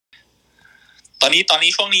ตอน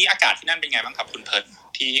นี้ช่วงนี้อากาศที่นั่นเป็นไงบ้างครับคุณเพิร์ท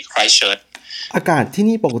ที่ไครสต์เชิร์ชอากาศที่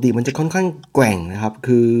นี่ปกติมันจะค่อนข้างแกว่งนะครับ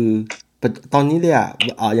คือตอนนี้เลย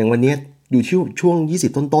อย่างวันนี้อยู่ช่วง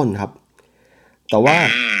20ต้นๆครับแต่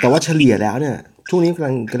ว่าเฉลี่ยแล้วเนี่ยช่วงนี้ก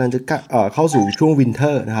ำลังจะเข้าสู่ช่วงวินเท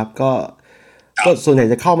อร์นะครับก็ส่วนใหญ่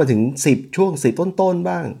จะเข้ามาถึง10ช่วง10ต้นๆ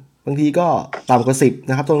บ้างบางทีก็ต่ำกว่า10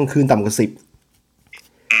นะครับตอนกลางคืนต่ำกว่า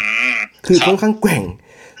10คือค่อนข้างแกว่ง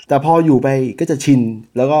แต่พออยู่ไปก็จะชิน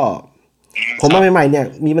แล้วก็ผมมาใหม่ๆเนี่ย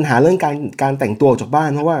มีปัญหาเรื่องการแต่งตัวออกจากบ้าน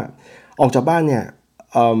เพราะว่าออกจากบ้านเนี่ย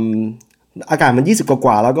อากาศมัน20ก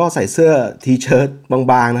ว่าแล้วก็ใส่เสื้อทีเชิ้ต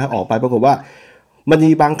บางๆนะครับออกไปปรากฏว่ามัน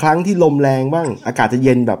มีบางครั้งที่ลมแรงบ้างอากาศจะเ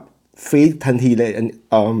ย็นแบบฟรีซทันทีเลย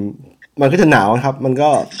มันก็จะหนาวนะครับมันก็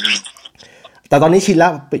แต่ตอนนี้ชินแล้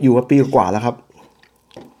วอยู่มาปีกว่าแล้วครับ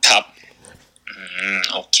ครับ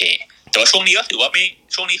โอเคแต่ว่าช่วงนี้ก็ถือว่าไม่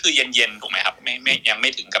ช่วงนี้คือเย็นๆถูกไหมครับไม่ยังไม่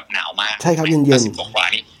ถึงกับหนาวมากใช่ครับเย็นๆกว่า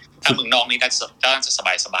นี้ถ้าเมืองนอกนี่น่าจะ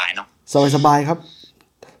สบายๆเนาะสบายๆครับ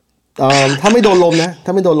ถ้าไม่โดนลมนะถ้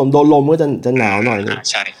าไม่โดนลมก็จะหนาวหน่อยนึง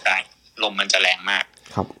ใช่ลมมันจะแรงมาก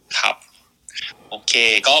ครับโอเค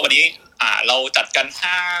ก็วันนี้เราจัดกัน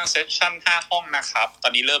5เซสชั่น5ห้องนะครับตอ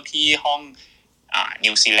นนี้เริ่มที่ห้อง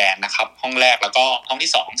นิวซีแลนด์นะครับห้องแรกแล้วก็ห้อง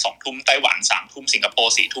ที่2 ทุ่มไต้หวัน3 ทุ่มสิงคโป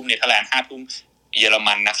ร์4 ทุ่มเนเธอร์แลนด์5 ทุ่มเยอร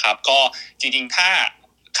มันนะครับก็จริงๆถ้า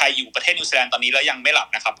ใครอยู่ประเทศนิวซีแลนด์ตอนนี้แล้วยังไม่หลับ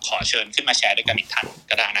นะครับขอเชิญขึ้นมาแชร์ด้วยกันอีกท่าน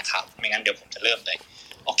ก็ได้นะครับไม่งั้นเดี๋ยวผมจะเริ่มเลย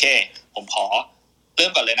โอเคผมขอเริ่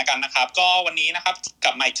มก่อนเลยนะครับก็วันนี้นะครับก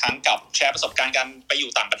ลับมาอีกครั้งกับแชร์ประสบการณ์การไปอ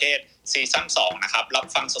ยู่ต่างประเทศซีซั่น2นะครับรับ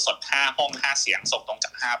ฟังสดๆ5ห้อง5เสียงส่งตรงจา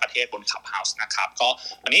ก5ประเทศบน Clubhouse นะครับก็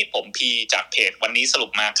วันนี้ผมพีจากเพจวันนี้สรุ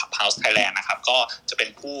ปมา Clubhouse Thailand นะครับก็จะเป็น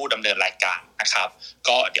ผู้ดำเนินรายการนะครับ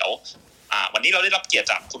ก็เดี๋ยววันนี้เราได้รับเกียรติ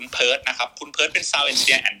จากคุณเพิร์ทนะครับคุณเพิร์ทเป็น Sound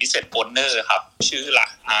Engineer and Business Owner ครับชื่อร้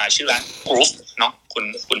าน Groove เนาะ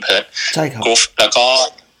คุณเพิร์ทใช่ครับ Groove แล้วก็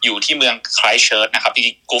อยู่ที่เมืองไครสต์เชิร์ชนะครับที่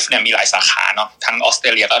กรุ๊ฟเนี่ยมีหลายสาขาเนาะทั้งออสเตร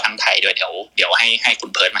เลียแล้วทั้งไทยด้วยเดี๋ยวให้คุ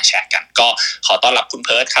ณเพิร์ทมาแชร์กันก็ขอต้อนรับคุณเ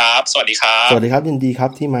พิร์ทครับสวัสดีครับสวัสดีครับยินดีครับ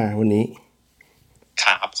ที่มาวันนี้ค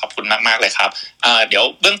รับขอบคุณมากๆเลยครับเดี๋ยว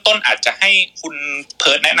เบื้องต้นอาจจะให้คุณเ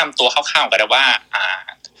พิร์ทแนะนำตัวคร่าวๆกันได้ว่า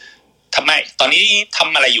ทำไมตอนนี้ท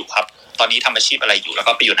ำอะไรอยู่ครับตอนนี้ทำอาชีพอะไรอยู่แล้ว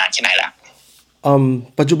ก็ไปอยู่นานแค่ไหนแล้ว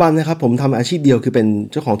ปัจจุบันนะครับผมทำอาชีพเดียวคือเป็น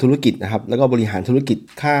เจ้าของธุรกิจนะครับแล้วก็บริหารธุรกิจ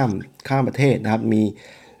ข้ามประเทศนะครับมี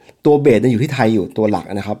ตัวเบสอยู่ที่ไทยอยู่ตัวหลัก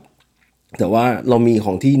นะครับแต่ว่าเรามีข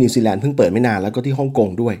องที่นิวซีแลนด์เพิ่งเปิดไม่นานแล้วก็ที่ฮ่องกง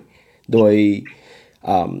ด้วยโดย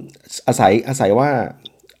อาศัยว่า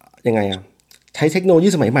ยังไงใช้เทคโนโลยี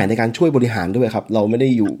สมัยใหม่ในการช่วยบริหารด้วยครับเราไม่ได้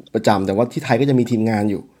อยู่ประจำแต่ว่าที่ไทยก็จะมีทีมงาน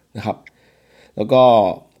อยู่นะครับแล้วก็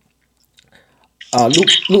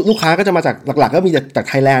ลูกค้าก็จะมาจากหลักๆก็มีจาก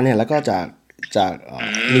ไทยแลนด์เนี่ยแล้วก็จาก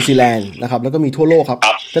นิวซีแลนด์นะครับแล้วก็มีทั่วโลกครับ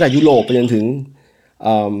ตั้งแต่ยุโรปไปจนถึง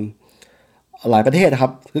หลายประเทศนะครั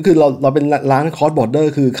บก็คือเราเป็นร้านคอสบอร์เดอ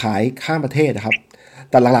ร์คือขายข้ามประเทศนะครับ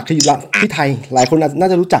แต่หลักๆคืออยู่ที่ไทยหลายคนน่า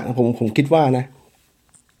จะรู้จักผมคิดว่านะ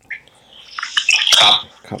ค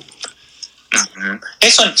รับ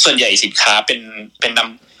ส่วนใหญ่สินค้าเป็น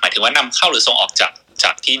หมายถึงว่านำเข้าหรือส่งออกจ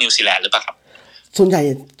ากที่นิวซีแลนด์หรือเปล่าครับส่วนใหญ่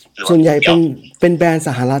เป็นแบรนด์ส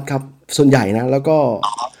หรัฐครับส่วนใหญ่นะแล้วก็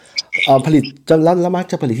ผลิตแล้วมัก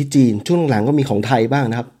จะผลิตที่จีนช่วงหลังก็มีของไทยบ้าง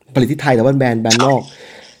นะครับผลิตที่ไทยแต่ว่าแบรนด์นอก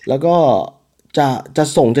แล้วก็จะ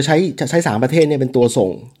ส่งจะใช้3ประเทศเนี่ยเป็นตัวส่ง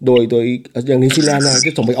โดยอย่างนิวซีแลนด์นะจ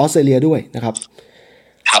ะส่งไปออสเตรเลียด้วยนะครับ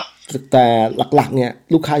แต่หลักๆเนี่ย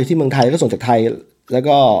ลูกค้าอยู่ที่เมืองไทยก็ส่งจากไทยแล้ว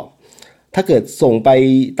ก็ถ้าเกิดส่งไป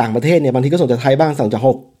ต่างประเทศเนี่ยบางทีก็ส่งจากไทยบ้างส่งจาก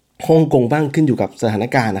ฮ่องกงบ้างขึ้นอยู่กับสถาน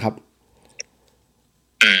การณ์นะครับ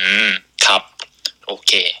ครับโอเ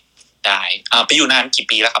คได้ไปอยู่นานกี่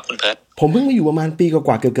ปีแล้วครับคุณเพิร์ทผมเพิ่งมาอยู่ประมาณปีก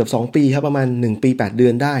ว่าๆเกือบ2ปีครับประมาณ1ปี8เดื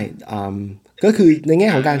อนได้ก็คือในแง่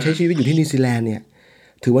ของการใช้ชีวิตอยู่ที่นิวซีแลนด์เนี่ย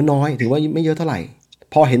ถือว่าน้อยถือว่าไม่เยอะเท่าไหร่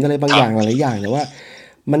พอเห็นอะไรบางอย่างหลายอย่างแต่ว่า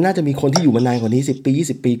มันน่าจะมีคนที่อยู่มานานกว่านี้10ปี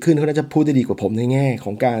20ปีขึ้นเขาน่าจะพูดได้ดีกว่าผมในแง่ข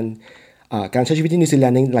องการใช้ชีวิตที่นิวซีแล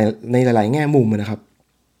นด์ในหลายๆแง่มุมนะครับ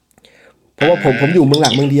เพราะว่าผมอยู่เมืองหลั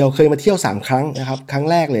กเมืองเดียวเคยมาเที่ยว3ครั้งนะครับครั้ง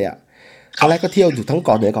แรกเลยครั้งแรกก็เที่ยวอยู่ทั้งเก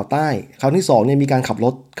าะเหนือเกาะใต้ครั้งที่2เนี่ยมีการขับร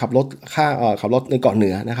ถขับรถในเกาะเหนื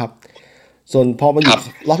อนะครับส่วนพอมาอยู่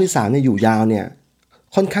รอบที่3เนี่ยอยู่ยาวเนี่ย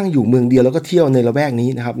ค่อนข้างอยู่เมืองเดียวแล้วก็เที่ยวในละแวกนี้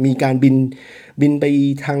นะครับมีการบินไป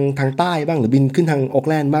ทางใต้บ้างหรือบินขึ้นทางโอ๊ค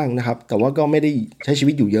แลนด์บ้างนะครับแต่ว่าก็ไม่ได้ใช้ชี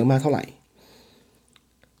วิตอยู่เยอะมากเท่าไหร่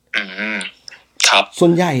ครับส่ว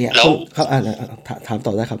นใหญ่ครับถามต่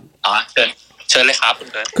อได้ครับเชิญเลยครับคุณ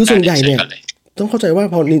เพิร์ทคือส่วนใหญ่เนี่ยต้องเข้าใจว่า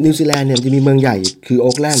พอนิวซีแลนด์เนี่ยจะมีเมืองใหญ่คือโ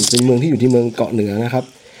อ๊คแลนด์เป็นเมืองที่อยู่ที่เมืองเกาะเหนือนะครับ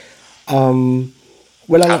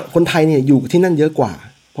เวลาคนไทยเนี่ยอยู่ที่นั่นเยอะกว่า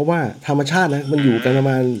เพราะว่าธรรมชาตินะมันอยู่กันประ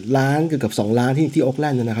มาณล้านเกือบ2ล้านที่โอ๊คแล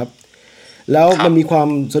นด์นะครับแล้วมันมีความ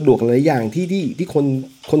สะดวกหลายอย่างที่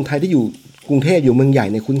คนไทยที่อยู่ กรุงเทพอยู่เมืองใหญ่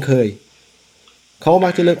เนี่ยคุ้นเคยเขามั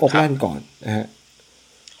กจะเลือกออกแลนด์ก่อนนะฮะ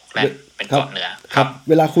เป็นเกาะเหนือครับ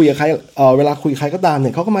เวลาคุยกับใครเวลาคุยใครก็ตามเ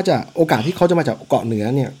นี่ยเขาก็มาจากโอกาสที่เขาจะมาจากเกาะเหนือ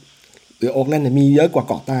เนี่ยหรือออกแลนด์เนี่ยมีเยอะกว่า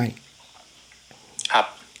เกาะใต้ครับ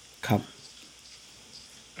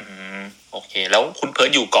โอเคแล้วคุณเพิร์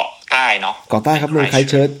ทอยู่เกาะใต้เนาะเกาะใต้ครับเมืองไครสต์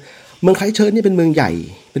เชิร์ชนี่เป็นเมืองให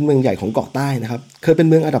ญ่ของเกาะใต้นะครับเคยเป็น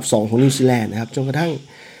เมืองอันดับ2ของนิวซีแลนด์นะครับจนกระทั่ง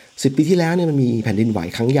10 ปีที่แล้วเนี่ยมันมีแผ่นดินไหว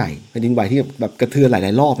ครั้งใหญ่แผ่นดินไหวที่แบบกระเทือนหล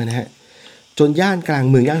ายๆรอบนะฮะจนย่านกลาง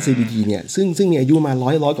เมืองย่าน CBD เนี่ยซึ่งมีอายุมา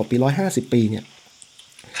100กว่าปี150 ปีเนี่ย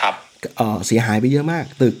ครับเสียหายไปเยอะมาก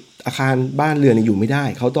ตึกอาคารบ้านเรือนอยู่ไม่ได้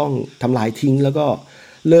เขาต้องทำลายทิ้งแล้วก็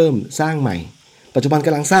เริ่มสร้างใหม่ปัจจุบันก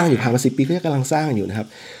ำลังสร้างอยู่ผ่านมา10 ปีก็ยังกำลังสร้างอยู่นะครับ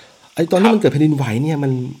ไอ้ตอนที่มันเกิดแผ่นดินไหวเนี่ย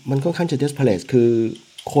มันค่อนข้างจะ displace คือ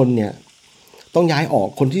คนเนี่ยต้องย้ายออก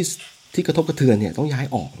คนที่กระทบกระเทือนเนี่ยต้องย้าย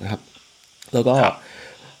ออกนะครับแล้วก็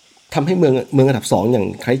ทำให้เมืองอันดับ2อย่าง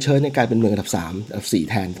ไครสต์เชิร์ชเนี่ยกลายเป็นเมืองอันดับ3อันดับ4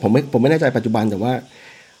แทนผมไม่แน่ใจปัจจุบันแต่ว่า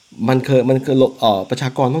มันเคยประชา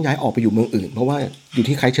กรต้องย้ายออกไปอยู่เมืองอื่นเพราะว่าอยู่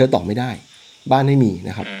ที่ไครสต์เชิร์ชต่อไม่ได้บ้านไม่มี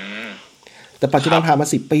นะครับแต่ปัจจุบันผ่านมา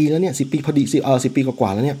10 ปีแล้วเนี่ย10 ปีพอดี10 ปีกว่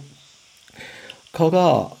าๆแล้วเนี่ยเขาก็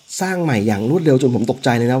สร้างใหม่อย่างรวดเร็วจนผมตกใจ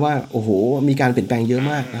เลยนะว่าโอ้โหมีการเปลี่ยนแปลงเยอะ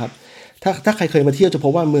มากนะครับถ้าใครเคยมาเที่ยวจะพ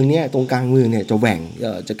บว่าเมืองเนี้ยตรงกลางเมืองเนี่ยจะแหว่ง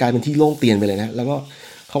จะกลายเป็นที่โล่งเตียนไปเลยนะแล้วก็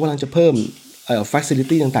เขากำลังจะเพิ่ม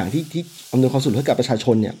facility ต่างๆที่อำนวยความสะดวกให้กับประชาช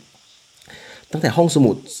นเนี่ยตั้งแต่ห้องส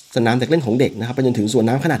มุดสนามเด็กเล่นของเด็กนะครับไปจนถึงสวน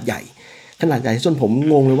น้ำขนาดใหญ่จนผม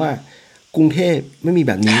งงเลยว่ากรุงเทพไม่มีแ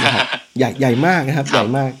บบนี้นะครับ ใหญ่มากนะครับใหญ่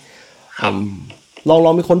มากล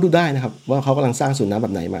องไปค้นดูได้นะครับว่าเขากำลังสร้างสวนน้ำแบ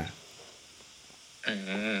บไหนมา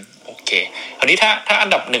โอเคคราวนี้ถ้าอัน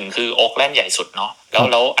ดับ1คือโอ๊คแลนด์ใหญ่สุดเนาะ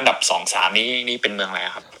แล้วอันดับ2 3นี่เป็นเมืองอะไร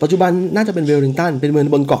ครับปัจจุบันน่าจะเป็นเวลลิงตันเป็นเมือง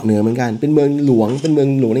บนเกาะเหนือเหมือนกันเป็นเมืองหลวง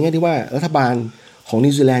ในแง่ที่ว่ารัฐบาลของนิ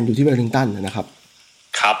วซีแลนด์อยู่ที่เวลลิงตันนะครับ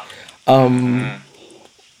ครับ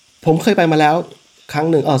ผมเคยไปมาแล้วครั้ง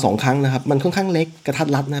หนึ่ง2 ครั้งนะครับมันค่อนข้างเล็กกระทัด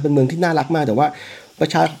รัดนะเป็นเมืองที่น่ารักมากแต่ว่าปร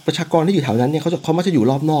ะชากรที่อยู่แถวนั้นเนี่ยเขามักจะอยู่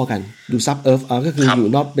รอบนอกกันอยู่ซับเอิร์ฟก็คืออยู่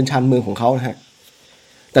นอกเป็นชานเมืองของเขานะฮะ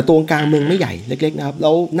แต่ตัวกลางเมืองไม่ใหญ่เล็กๆนะครับแล้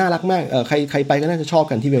วน่ารักมากใครไปก็น่าจะชอบ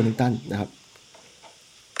กันที่เวลลิงตันนะครับ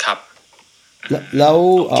ครับแล้ว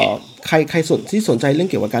ใครที่สนใจเรื่อง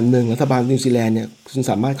เกี่ยวกับการเมืองรัฐบาลนิวซีแลนด์เนี่ยคุณ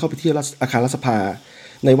สามารถเข้าไปที่อาคารรัฐสภา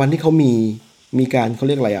ในวันที่เขามีการเขาเ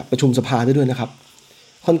รียกอะไรประชุมสภาได้ด้วยนะครับ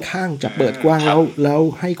ค่อนข้างจะเปิดกว้างแล้ว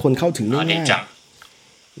ให้คนเข้าถึงง่าย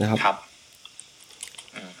ๆนะครับ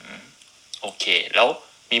โอเคแล้ว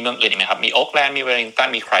มีเมืองอื่นอีกไหมครับมีโอ๊คแลนด์มีเวลลิงตัน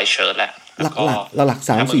มีไครสต์เชิร์ชแหละหลัก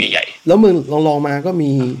 3-4 แล้วเมืองลองมาก็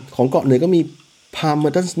มีของเกาะเหนือก็มีพาร์เมอ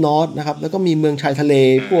ร์ตันนอร์ทนะครับแล้วก็มีเมืองชายทะเล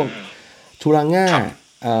พวกทูราง่า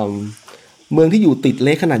เมืองที่อยู่ติดเล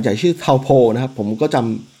คขนาดใหญ่ชื่อเทาโพนะครับผมก็จ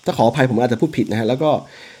ำถ้าขออภัยผมอาจจะพูดผิดนะฮะแล้วก็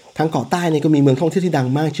ทางเกาะใต้เนี่ยก็มีเมืองท่องเที่ยวที่ดัง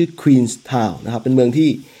มากชื่อควีนส์ทาวน์นะครับเป็นเมืองที่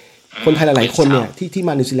คนไทยหลายๆคนเนี่ยที่ม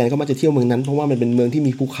านิวซีแลนด์ก็มักจะเที่ยวเมืองนั้นเพราะว่ามันเป็นเมืองที่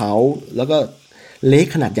มีภูเขาแล้วก็เลค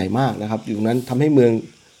ขนาดใหญ่มากนะครับอยู่ตรงนั้นทำให้เมือง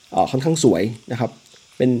ค่อนข้างสวยนะครับ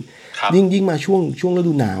เป็นยิ่งมาช่วงฤ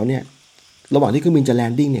ดูหนาวเนี่ยระหว่างที่เครื่องบินจะแล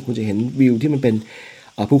นดิ้งเนี่ยคุณจะเห็นวิวที่มันเป็น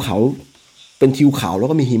ภูเขาเป็นทิวเขาแล้ว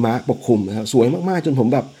ก็มีหิมะปกคลุมนะครับสวยมากๆจนผม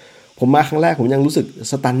มาครั้งแรกผมยังรู้สึก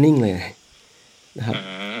สตันนิ่งเลยนะครับ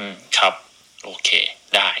ครับโอเค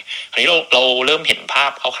ได้คราวนี้เราเริ่มเห็นภา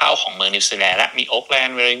พคร่าวๆของเมืองนิวซีแลนด์และมีโอ๊คแลน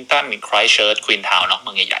ด์เวลลิงตันมีไครสต์เชิร์ชควีนทาวน์เนาะเ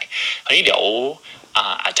มืองใหญ่ๆคราวนี้เดี๋ยว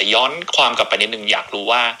อาจจะย้อนความกลับไปนิดนึงอยากรู้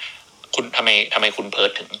ว่าคุณทำไมคุณเพิร์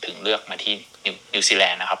ทถึงเลือกมาที่นิวซีแล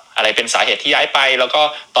นด์นะครับอะไรเป็นสาเหตุที่ย้ายไปแล้วก็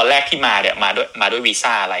ตอนแรกที่มาเนี่ยมาด้วยวี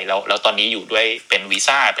ซ่าอะไรแล้วตอนนี้อยู่ด้วยเป็นวี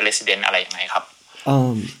ซ่าเป็นเรสซิเดนต์อะไรยังไงครับ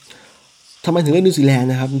ทำไมถึงเลือกนิวซีแลนด์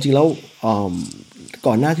นะครับจริงๆแล้ว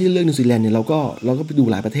ก่อนหน้าที่เลือกนิวซีแลนด์เนี่ยเราก็ไปดู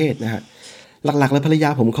หลายประเทศนะฮะหลักๆแล้วภรรยา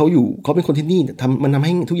ผมเขาเป็นคนที่นี่มันทำใ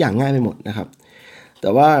ห้ทุกอย่างง่ายไปหมดนะครับแต่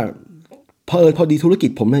ว่าพอดีธุรกิจ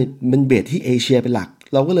ผมมันเบสที่เอเชียเป็นหลัก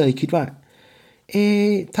เราก็เลยคิดว่า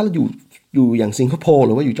ถ้าเราอยู่อย่างสิงคโปร์ห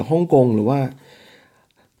รือว่าอยู่จากฮ่องกงหรือว่า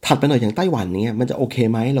ถัดไปหน่อยอย่างไต้หวันเงี้ยมันจะโอเค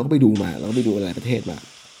ไหมเราก็ไปดูหลายประเทศมา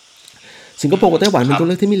สิงคโปร์กับไต้หวันเป็นตัวเ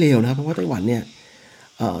ลือกที่ไม่เลวนะครับเพราะว่าไต้หวันเนี่ย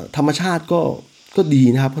ธรรมชาติก็ดี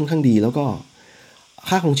นะครับค่อนข้างดีแล้วก็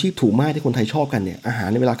ค่าครองชีพถูกมากที่คนไทยชอบกันเนี่ยอาหาร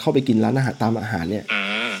ในเวลาเข้าไปกินร้านอาหารตามอาหารเนี่ย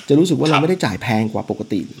จะรู้สึกว่าเราไม่ได้จ่ายแพงกว่าปก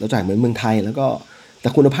ติเราจ่ายเหมือนเมืองไทยแล้วก็แต่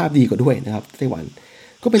คุณภาพดีกว่าด้วยนะครับไต้หวัน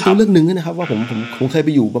ก็เป็นตัวเลือกหนึ่งนะครับว่าผมเคยไป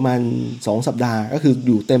อยู่ประมาณ2 สัปดาห์ก็คืออ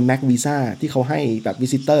ยู่เต็มแม็กวีซ่าที่เขาให้แบบวิ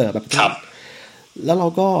ซิเตอร์แบบแล้วเรา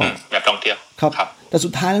ก็แบบท่องเที่ยวครับแต่สุ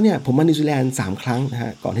ดท้ายแล้วเนี่ยผมมานิวซีแลนด์3 ครั้งนะฮ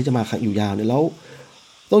ะก่อนที่จะมาอยู่ยาวเนี่ยแล้ว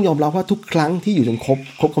ต้องยอมรับว่าทุกครั้งที่อยู่จน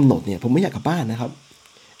ครบกำหนดเนี่ยผมไม่อยากกลับบ้านนะครับ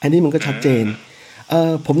อันนี้มันก็ชัดเจน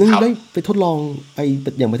ผมนึกได้ไปทดลองไป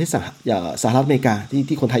อย่างประเทศสหรัฐอเมริกา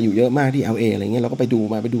ที่คนไทยอยู่เยอะมากที่ LA อะไรเงี้ยเราก็ไป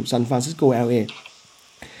ดูซานฟรานซิสโก LA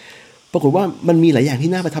ปรากฏว่ามันมีหลายอย่าง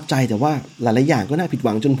ที่น่าประทับใจแต่ว่าหลายๆอย่างก็น่าผิดห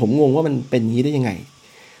วังจนผมงงว่ามันเป็นอย่างนี้ได้ยังไง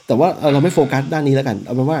แต่ว่าเราไม่โฟกัสด้านนี้แล้วกันเอ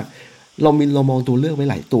าเป็นว่าเรามองตัวเลือกไว้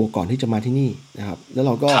หลายตัวก่อนที่จะมาที่นี่นะครับแล้วเ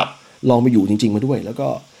ราก็ลองไปอยู่จริงๆมาด้วยแล้วก็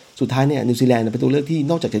สุดท้ายเนี่ยนิวซีแลนด์เป็นตัวเลือกที่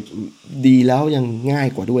นอกจากจะดีแล้วยังง่าย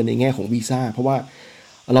กว่าด้วยในแง่ของวีซ่าเพราะว่า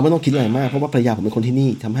เราไม่ต้องคิดอะไรมากเพราะว่าภรรยาผมเป็นคนที่นี่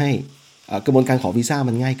ทำให้กระบวนการขอวีซ่า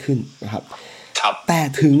มันง่ายขึ้นนะครับแต่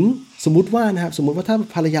ถึงสมมติว่าถ้า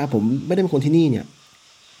ภรรยาผมไม่ได้เป็นคนที่นี่เนี่ย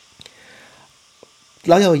แ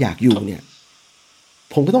ล้วเราอยากอยู่เนี่ย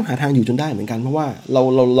ผมก็ต้องหาทางอยู่จนได้เหมือนกันเพราะว่าเร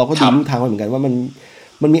าก็ดูรูทางไว้เหมือนกันว่า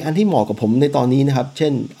มันมีอันที่เหมาะกับผมในตอนนี้นะครับเช่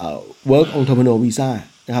นwork entrepreneur visa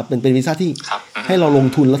นะครับเป็นวีซ่าที่ให้เราลง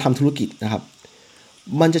ทุนแล้วทำธุรกิจนะครับ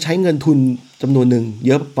มันจะใช้เงินทุนจำนวนหนึ่งเ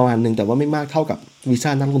ยอะประมาณหนึ่งแต่ว่าไม่มากเท่ากับวีซ่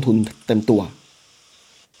านักลงทุนเต็มตัว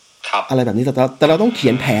อะไรแบบนี้แต่เราต้องเขี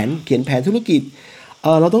ยนแผนธุรกิจ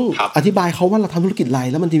เราต้องอธิบายเขาว่าเราทำธุรกิจอะไร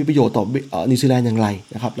แล้วมันจะมีประโยชน์ต่อนิวซีแลนด์อย่างไร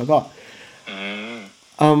นะครับแล้วก็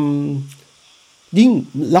ยิ่ง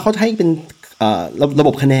แล้วเขาใช้เป็นระบ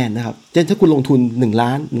บคะแนนนะครับเช่นถ้าคุณลงทุน1 ล้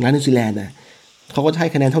านนิวซีแลนด์นะเขาก็จะให้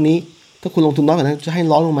คะแนนเท่านี้ถ้าคุณลงทุนน้อยกว่านั้นจะให้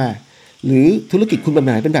ล้อลงมาหรือธุรกิจคุณแบบไ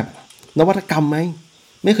หนเป็นแบบนวัตกรรมไหม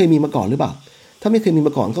ไม่เคยมีมาก่อนหรือเปล่าถ้าไม่เคยมีม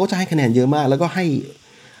าก่อนเขาก็จะให้คะแนนเยอะมากแล้วก็ใ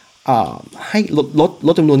ห้ล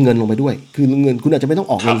ดจำนวนเงินลงไปด้วยคือเงินคุณอาจจะไม่ต้อง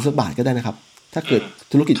ออกเงินสักบาทก็ได้นะครับถ้าเกิด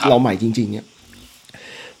ธุรกิจเราใหม่จริงๆเนี่ย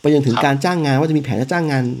ไปจนถึงการจ้างงานว่าจะมีแผนจะจ้าง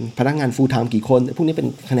งานพนักงาน full time กี่คนพวกนี้เป็น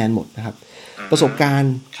คะแนนหมดนะครับประสบการ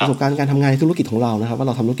ณ์การทำงานในธุรกิจของเรานะครับว่าเ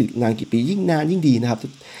ราทำธุรกิจงานกี่ปียิ่งนานยิ่งดีนะครับ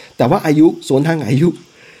แต่ว่าอายุส่วนทางอายุ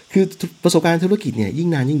คือประสบการณ์ธุรกิจเนี่ยยิ่ง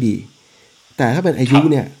นานยิ่งดีแต่ถ้าเป็นอายุ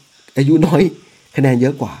เนี่ยอายุน้อยคะแนนเยอ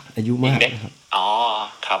ะกว่าอายุมากนะครับ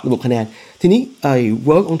ระบบคะแนนทีนี้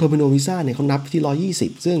work entrepreneur visa เนี่ยเขานับที่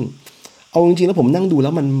120ซึ่งเอาจริงๆแล้วผมนั่งดูแล้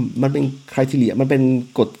วมันเป็น criteria มันเป็น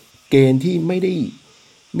กฎเกณฑ์ที่ไม่ไ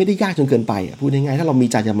ด้ยากจนเกินไปพูดง่ายๆถ้าเรามี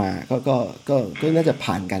ใจจะมาก็น่าจะ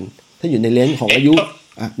ผ่านกันถ้าอยู่ในเลนส์ของอายุ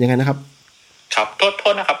ยังไงนะครับครับโท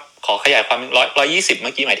ษนะครับขอขยายความ120เ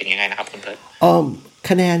มื่อกี้หมายถึงยังไงนะครับคุณเพิร์ท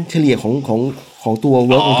คะแนนเฉลี่ยของตัว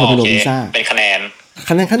work entrepreneur visa เป็นคะแนน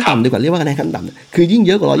ขั้นต่ำดีกว่าเรียกว่าคะแนนขั้นต่ำคือยิ่งเ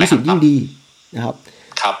ยอะกว่า120ยิ่งดีนะครับ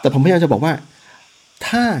แต่ผมพยายามจะบอกว่า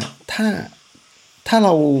ถ้าเร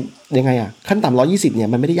ายังไงขั้นต่ำ120เนี่ย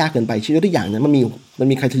มันไม่ได้ยากเกินไปชื่อตัวอย่างนะมัน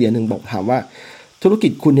มี criteria นึงบอกถามว่าธุรกิ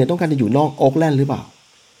จคุณเนี่ยต้องการจะอยู่นอกโอ๊คแลนด์หรือเปล่า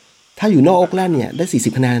ถ้าอยู่นอกโอ๊คแลนด์เนี่ยได้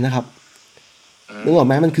40คะแนนนะครับนึกออกไ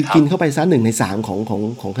หมมันคือกินเข้าไปซะ1 ใน 3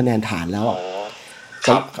ของคะแนนฐานแล้ว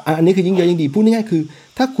อันนี้คือยิ่งเยอะยิ่งดีพูดง่ายๆคือ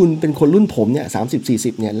ถ้าคุณเป็นคนรุ่นผมเนี่ย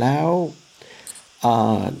30-40เนี่ยแล้ว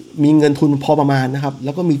มีเงินทุนพอประมาณนะครับแ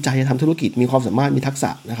ล้วก็มีใจจะทำธุรกิจมีความสามารถมีทักษ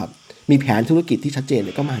ะนะครับมีแผนธุรกิจที่ชัดเจนเ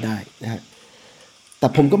นี่ยก็มาได้นะฮะแต่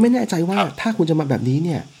ผมก็ไม่แน่ใจว่าถ้าคุณจะมาแบบนี้เ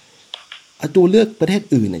นี่ยตัวเลือกประเทศ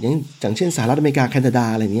อื่นเนี่ยอย่างเช่นสหรัฐอเมริกาแคนาดา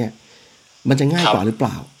อะไรเงี้ยมันจะง่ายกว่าหรือเป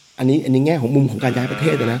ล่าอันนี้แง่ของมุมของการย้ายประเท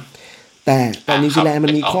ศนะแต่นิวซีแลนด์มั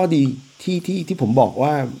นมีข้อดีที่ผมบอกว่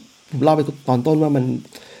าผมเล่าไปตอนต้นว่า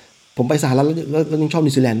ผมไปสหรัฐแล้วยังชอบ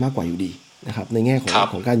นิวซีแลนด์มากกว่าอยู่ดีนะครับในแง่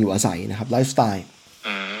ของการอยู่อาศัยนะครับไลฟ์สไตล์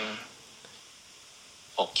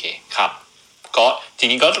โอเคครับก็จ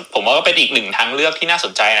ริงๆก็ผมว่าก็เป็นอีกหนึ่งทางเลือกที่น่าส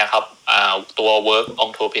นใจนะครับตัว work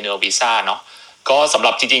entrepreneur visa เนาะก็สำห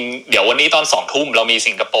รับจริงๆเดี๋ยววันนี้ตอน 20:00 นเรามี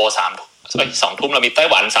สิงคโปร์2:00 นเรามีไต้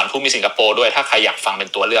หวัน 3:00 นมีสิงคโปร์ด้วยถ้าใครอยากฟังเป็น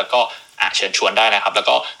ตัวเลือกก็เชิญชวนได้นะครับแล้ว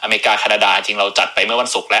ก็อเมริกาแคนาดาจริงเราจัดไปเมื่อวัน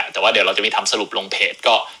ศุกร์แล้วแต่ว่าเดี๋ยวเราจะมีทำสรุปลงเพจ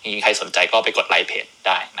ก็จริงๆใครสนใจก็ไปกดไลค์เพจไ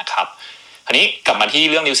ด้นะครับทีนี้กลับมาที่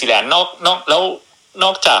เรื่องนิวซีแลนด์น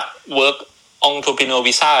อกจาก work entrepreneur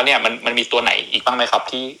visa เนี่ยมันมีตัวไหนอีกบ้างไหมครับ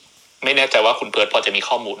ที่ไม่แน่ใจว่าคุณเพิร์ทพอจะมี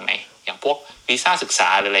ข้อมูลไหมอย่างพวกวีซ่าศึกษา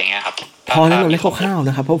หรืออะไรเงี้ยครับพอแนะนำได้คร่าวๆ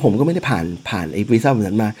นะครับเพราะผมก็ไม่ได้ผ่านไอ้วีซ่าแบบ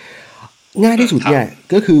นั้นมาง่ายที่สุดเนี่ย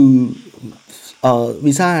ก็คือ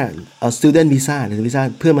วีซ่าstudent visa หรือวีซ่า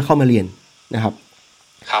เพื่อมาเข้ามาเรียนนะครับ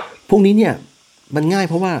พวกนี้เนี่ยมันง่าย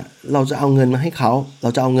เพราะว่าเราจะเอาเงินมาให้เขาเรา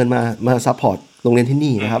จะเอาเงินมาซัพพอร์ตโรงเรียนที่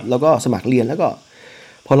นี่นะครับแล้วก็สมัครเรียนแล้วก็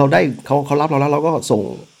พอเราได้เขารับเราแล้วเราก็ส่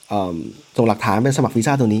งหลักฐานเป็นสมัครวี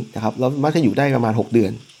ซ่าตัวนี้นะครับแล้วมักจะอยู่ได้ประมาณ6 เดือ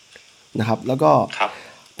นนะครับแล้วก็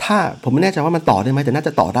ถ้าผมไม่แน่ใจว่ามันต่อได้ไหมแต่น่าจ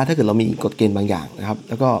ะต่อได้ถ้าเกิดเรามีกฎเกณฑ์บางอย่างนะครับ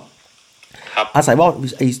แล้วก็อาศัยว่า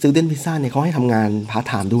ไอ้ student visa เนี่ยเขาให้ทำงานพาร์ท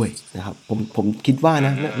ไทม์ด้วยนะครับผมคิดว่าน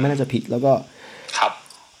ะไม่น่าจะผิดแล้วก็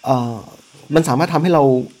มันสามารถทำให้เรา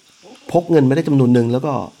พกเงินไม่ได้จำนวนหนึ่งแล้ว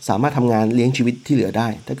ก็สามารถทำงานเลี้ยงชีวิตที่เหลือได้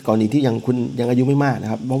ถ้ากรณีที่คุณยังอายุไม่มากน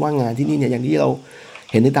ะครับเพราะว่างานที่นี่เนี่ยอย่างที่เรา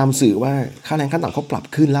เห็นในตามสื่อว่าค่าแรงขั้นต่ำเขาปรับ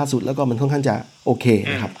ขึ้นล่าสุดแล้วก็มันค่อนข้างจะโอเค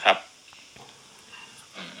นะครับ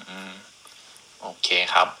โอเค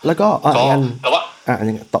ครับแล้วก็แล้วว่า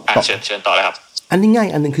เชิญต่อเลยครับ อันนี้ง่าย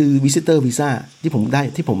อันนึงคือ visitor visa ที่ผ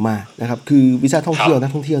มมานะครับคือวีซ่าท่องเที่ยวนั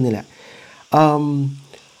กท่องเที่ยวนี่แหละ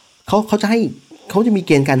เขาจะมีเ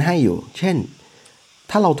กณฑ์การให้อยู่เช่น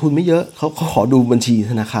ถ้าเราทุนไม่เยอะเขาขอดูบัญชี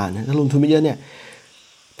ธนาคารนะถ้าลงทุนไม่เยอะเนี่ย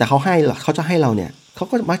แต่เขาจะให้เราเนี่ยเขา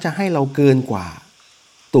ก็มักจะให้เราเกินกว่า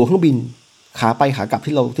ตั๋วเครื่องบินขาไปขากลับ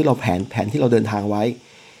ที่เราแผนที่เราเดินทางไว้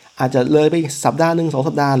อาจจะเลยไปสัปดาห์นึง2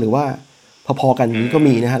 สัปดาห์หรือว่าพอๆกันนี้ก็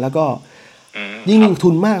มีนะฮะแล้วก็ยิ่งทุ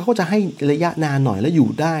นมากเขาจะให้ระยะนานหน่อยแล้วอยู่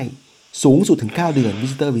ได้สูงสุดถึง9 เดือน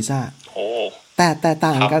visitor visa แต่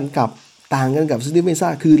ต่างกันกับvisitor visa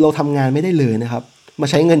คือเราทำงานไม่ได้เลยนะครับมา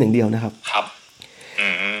ใช้เงินอย่างเดียวนะครับ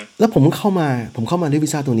แล้วผมเข้ามาด้วยวี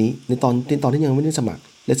ซ่าตัวนี้ในตอนที่ยังไม่ได้สมัคร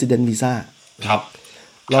resident visa ครับ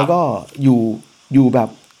แล้วก็อยู่แบบ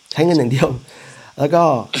ใช้เงินอย่างเดียวแล้วก็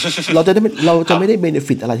เราจะไม่ได้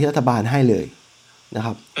benefit อะไรที่รัฐบาลให้เลยนะค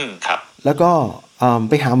รับครับแล้วก็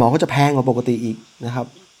ไปหาหมอก็จะแพงกว่าปกติอีกนะครับ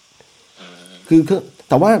คือ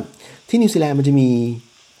แต่ว่าที่นิวซีแลนด์มันจะ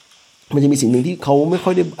มีสิ่งหนึ่งที่เขาไม่ค่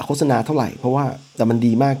อยได้โฆษณาเท่าไหร่เพราะว่าแต่มัน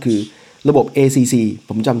ดีมากคือระบบ ACC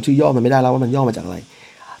ผมจำชื่อย่อมันไม่ได้แล้วว่ามันย่อมาจากอะไร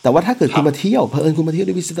แต่ว่าถ้าเกิดคุณมาเที่ยวเผอิญคุณมาเที่ยว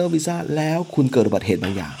ด้วย visitor visa แล้วคุณเกิดอุบัติเหตุบ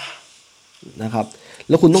างอย่างนะครับ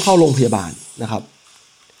แล้วคุณต้องเข้าโรงพยาบาลนะครับ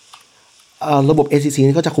ระบบ ACC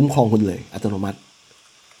นี่ก็จะคุ้มครองคุณเลยอัตโนมัติ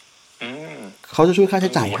เขาจะช่วยค่าใ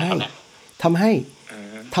ช้จ่ายให้ทำใ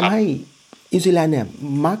ห้นิวซีแลนด์เนี่ย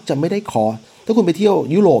มักจะไม่ได้ขอถ้าคุณไปเที่ยว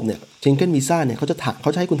ยุโรปเนี่ยเชงเก้นวีซ่าเนี่ยเขา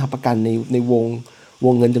จะให้คุณทำประกันในว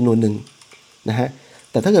งเงินจำนวนหนึ่งนะฮะ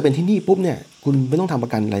แต่ถ้าเกิดเป็นที่นี่ปุ๊บเนี่ยคุณไม่ต้องทำปร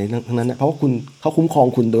ะกันอะไรทั้งนั้นนะเพราะว่าเขาคุ้มครอง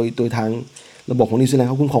คุณโดยทางระบบของนิวซีแลนด์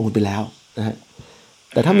เขาคุ้มครองคุณไปแล้วนะฮะ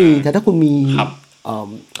แต่ถ้าคุณมี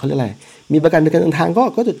เขาเรียกอะไรมีประกันเดินทาง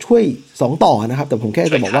ก็จะช่วย2 ต่อนะครับแต่ผมแค่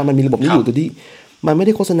จะบอกว่ามันมีระบบนี้อยู่ตัวที่มันไม่ไ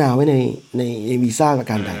ด้โฆษณาไว้ในวีซ่าประ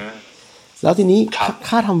กันใดแล้วทีนี้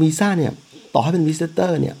ค่าทำวีซ่าเนี่ยต่อให้เป็นวิสิเตอ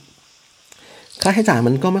ร์เนี่ยค่าใช้จ่าย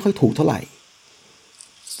มันก็ไม่ค่อยถูกเท่าไหร่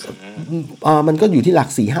มันก็อยู่ที่หลัก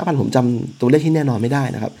 4-5 พันผมจำตัวเลขที่แน่นอนไม่ได้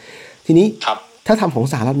นะครับทีนี้ถ้าทำของ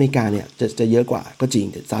สหรัฐอเมริกาเนี่ยจะเยอะกว่าก็จริง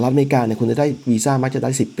แต่สหรัฐอเมริกาเนี่ยคุณจะได้วีซ่ามักจะได้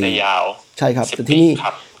10 ปียาวใช่ครับแต่ที่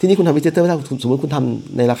นี่คุณทำวิสิเตอร์สมมติคุณท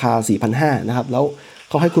ำในราคา 4,500 นะครับแล้ว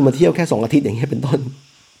เขาให้คุณมาเที่ยวแค่2 อาทิตย์อย่างเงี้ยเป็นต้น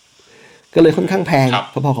ก็เลยค่อนข้างแพง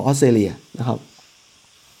พอๆกับออสเตรเลียนะครับ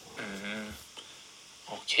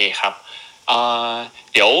โอเคครับ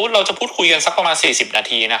เดี๋ยวเราจะพูดคุยกันสักประมาณ40 นา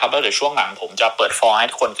ทีนะครับแล้วเดี๋ยวช่วงหลังผมจะเปิดฟอร์มให้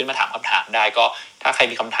ทุกคนขึ้นมาถามคำถามได้ก็ถ้าใคร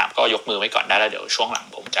มีคำถามก็ยกมือไว้ก่อนได้แล้วเดี๋ยวช่วงหลัง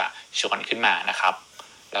ผมจะชวนขึ้นมานะครับ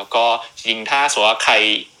แล้วก็จริงถ้าสมมติว่าใคร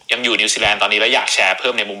ยังอยู่นิวซีแลนด์ตอนนี้แล้วอยากแชร์เพิ่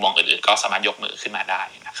มในมุมมองอื่นๆก็สามารถยกมือขึ้นมาได้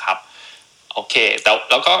นะครับโอเค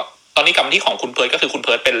แล้วก็ตอนนี้กลับมาที่ของคุณเพิร์ทก็คือคุณเ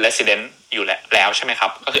พิร์ทเป็น resident อยู่แล้วใช่ไหมครั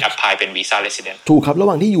บก็คือ apply เป็น visa resident ถูกครับระห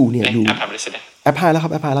ว่างที่อยู่เนี่ยอยู่ apply แล้วครั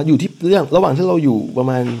บ apply แล้วอยู่ที่เรื่องระหว่างที่เราอยู่ประ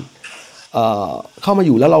มาณเข้ามาอ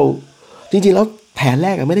ยู่แล้วเราจริงๆแล้วแผนแร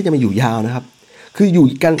กไม่ได้จะมาอยู่ยาวนะครับคืออยู่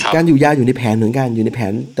การอยู่ยาวอยู่ในแผนเหมือนกันอยู่ในแผ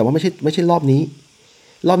นแต่ว่าไม่ใช่รอบนี้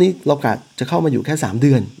เรากะจะเข้ามาอยู่แค่3 เ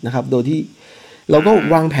ดือนนะครับโดยที่เราก็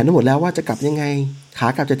วางแผนทั้งหมดแล้วว่าจะกลับยังไงขา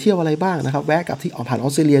กลับจะเที่ยวอะไรบ้างนะครับแวะกลับที่ผ่านออ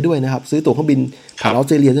สเตรเลียด้วยนะครับซื้อตั๋วเครื่องบินผ่านออสเ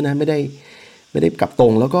ตรเลียด้วยนะไม่ได้กลับตร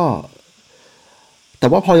งแล้วก็แต่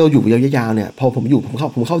ว่าพอเราอยู่ยาวๆเนี่ยพอผ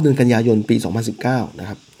มเข้าเดือนกันยายนปี2019นะ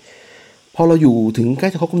ครับพอเราอยู่ถึงใกล้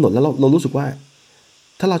จะครบกำหนดแล้วเรารู้สึกว่า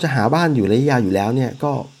ถ้าเราจะหาบ้านอยู่ระยะยาวอยู่แล้วเนี่ย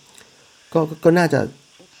ก็น่าจะ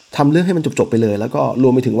ทำเรื่องให้มันจบไปเลยแล้วก็ร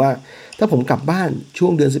วมไปถึงว่าถ้าผมกลับบ้านช่ว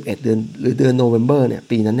งเดือน11เดือนหรือเดือนโนเวมเบอร์เนี่ย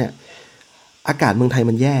ปีนั้นเนี่ยอากาศเมืองไทย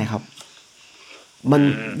มันแย่ครับมัน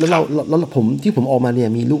แล้วผมออกมาเนี่ย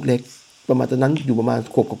มีลูกเล็กประมาณตอนนั้นอยู่ประมาณ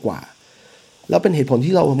ขวบกว่าแล้วเป็นเหตุผล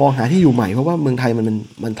ที่เรามองหาที่อยู่ใหม่เพราะว่าเมืองไทย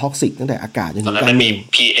มันท็อกซิกตั้งแต่อากาศจนถึงการมี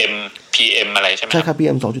PM อะไรใช่ไหมใช่ครับ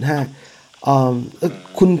PM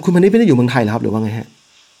 2.5คุณพันธุ์ไม่ได้อยู่เมืองไทยเหรอครับหรือว่าไงฮะ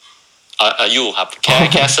อยู่ครับ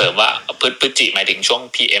แค่เสริมว่าพฤศจิหมายถึงช่วง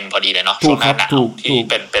PM พอดีเลยเนาะช่วงหน้าหนาวที่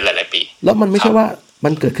เป็นหลายๆปีแล้วมันไม่ใช่ว่ามั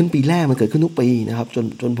นเกิดขึ้นปีแรกมันเกิดขึ้นทุกปีนะครับ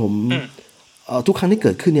จนผมทุกครั้งที่เ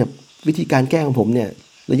กิดขึ้นเนี่ยวิธีการแก้ของผมเนี่ย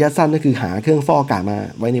ระยะสั้นก็คือหาเครื่องฟอกอากาศมา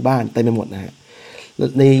ไว้ในบ้านเต็มไปหมดนะฮะ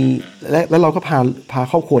แล้วเราก็พา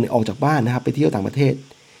ครอบครัวเนี่ยออกจากบ้านนะครับไปเที่ยวต่างประเทศ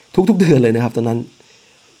ทุกเดือนเลยนะครับตอนนั้น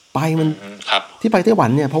ไปมันที่ไปไต้หวัน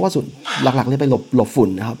เนี่ยเพราะว่าสุดหลักๆเลยไปหลบฝุ่น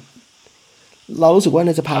นะครับเรารู้สึกว่าใ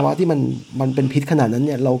นสภาวะที่มันเป็นพิษขนาดนั้นเ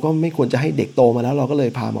นี่ยเราก็ไม่ควรจะให้เด็กโตมาแล้วเราก็เลย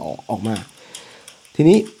พามาออกมาที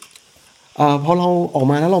นี้พอเราออก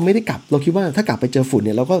มาแล้วเราไม่ได้กลับเราคิดว่าถ้ากลับไปเจอฝุ่นเ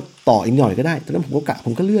นี่ยเราก็ต่ออีกหน่อยก็ได้ตอนนั้นผม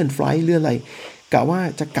ก็เลื่อนไฟล์เลื่อนอะไรกะว่า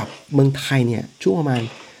จะกลับเมืองไทยเนี่ยช่วงประมาณ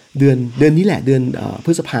เดือนนี้แหละเดือนพ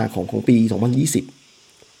ฤษภาของปี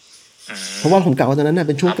2020เพราะว่าผมกะว่าตอนนั้นน่ะเ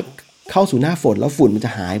ป็นช่วงเข้าสู่หน้าฝนแล้วฝุ่นมันจะ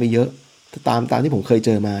หายไปเยอะตามที่ผมเคยเจ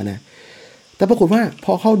อมานะ แต่ปรากฏว่าพ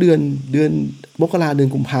อเข้าเดือนมกราเดือน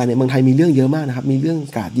กุมภาเนี่ยเมืองไทยมีเรื่องเยอะมากนะครับมีเรื่อง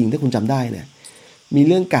กราดยิงถ้าคุณจำได้เนี่ยมีเ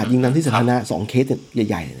รื่องกราดยิงตามที่สาธารณะ2เคส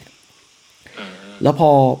ใหญ่ๆเนี่ยแล้ว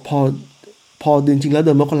พอจริงๆแล้วเ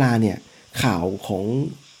ดือนมกราเนี่ยข่าวของ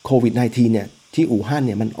โควิด -19 เนี่ยที่อู่ฮั่นเ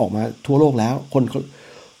นี่ยมันออกมาทั่วโลกแล้วค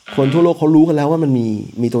นทั่วโลกเขารู้กันแล้วว่ามัน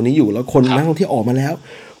มีตัวนี้อยู่แล้วคนนักท่องเที่ยวออกมาแล้ว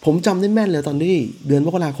ผมจำได้แม่นเลยตอนที่เดือนม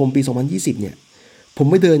กราคมปี2020เนี่ยผม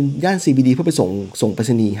ไปเดินย่าน CBD เพื่อไปส่งไปร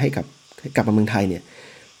ษณีย์ให้กลับมาเมืองไทยเนี่ย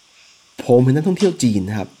ผมเห็นนักท่องเที่ยวจีน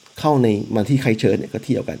นะครับเข้ามาที่ไคเชิร์เนี่ยก็เ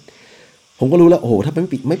ที่ยวกันผมก็รู้แล้วโอ้โหถ้าไม่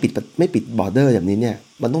ปิดบอร์เดอร์แบบนี้เนี่ย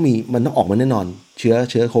มันต้องออกมาแน่นอนเ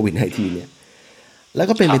ชื้อโควิด-19 เนี่ยแล้ว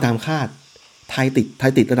ก็เป็นไปตามคาดไทย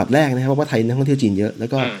ติดระดับแรกนะครับเพราะว่าไทยนักท่องเที่ยวจีนเยอะแล้ว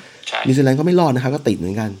ก็นิวซีแลนด์ก็ไม่รอดนะครับก็ติดเหมื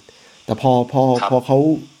อนกันแต่พอเ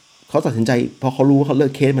ขาตัดสินใจพอเขารู้ว่าเขาเลิ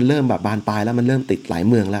กเคสมันเริ่มแบบบานปลายแล้วมันเริ่มติดหลาย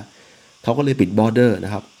เมืองแล้วเขาก็เลยปิดบอร์เดอร์น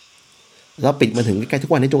ะครับแล้วปิดมาถึงใกล้ทุ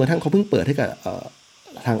กวันนี้จนกระทั่งเขาเพิ่งเปิดให้กับ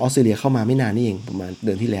ทางออสเตรเลียเข้ามาไม่นานนี่เองประมาณเ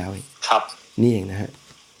ดือนที่แล้วครับนี่เองนะฮะ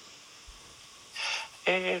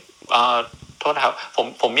โทษนะครับ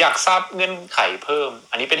ผมอยากทราบเงื่อนไขเพิ่ม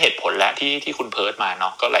อันนี้เป็นเหตุผลและที่คุณเพิร์ทมาเนา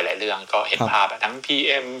ะก็หลายๆเรื่องก็เห็นภาพทั้ง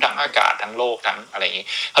PM ทั้งอากาศทั้งโลกทั้งอะไรอย่างนี้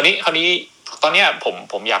คราวนี้ตอนเนี้ย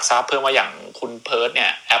ผมอยากทราบเพิ่มว่าอย่างคุณเพิร์ทเนี่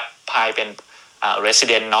ยแอปพลายเป็น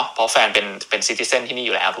resident เนาะเพราะแฟนเป็น citizen ที่นี่อ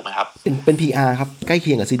ยู่แล้วถูกไหมครับเป็น PR ครับใกล้เ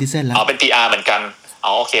คียงกับ citizen แล้วเป็น PR เหมือนกัน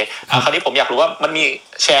โอเคคราวนี้ผมอยากรู้ว่ามันมี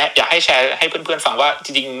อยากให้แชร์ให้เพื่อนๆฟังว่าจ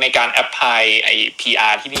ริงๆในการแอปพลายไอ้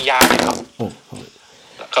PR ที่นี่ยากไหมครับ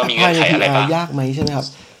ก็มีเงื่อนไขอะไรบ้างยากไหมใช่ไหมครับ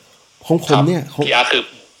ของผมเนี่ย PR คือ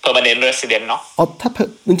permanent resident เนาะถ้า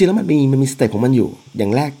จริงๆแล้วมันมีสเต็ปของมันอยู่อย่า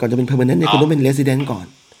งแรกก่อนจะเป็น permanent เนี่ยคุณต้องเป็น resident ก่อน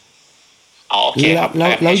โอเคครับแ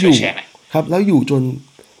ล้วอยู่ครับแล้วอยู่จน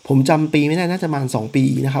ผมจำปีไม่ได้น่าจะประมาณ2 ปี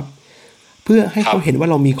นะครับเพื่อให้เขาเห็นว่า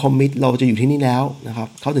เรามีคอมมิตเราจะอยู่ที่นี่แล้วนะครับ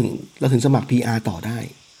เราถึงสมัคร PR ต่อได้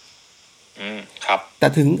ครับแต่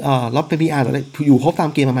ถึงเราเป็น PR เราอยู่ครบตาม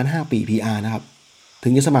เกณฑ์ประมาณ5 ปี PR นะครับถึ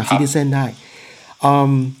งจะสมัคร Citizen ได้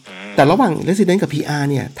แต่ระหว่าง Resident กับ PR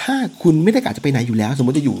เนี่ยถ้าคุณไม่ได้กะจะไปไหนอยู่แล้วสมม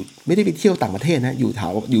ติจะอยู่ไม่ได้ไปเที่ยวต่างประเทศนะอ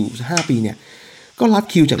ยู่5 ปีเนี่ยก็รัด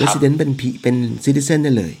คิวจาก Resident เป็น Citizen ไ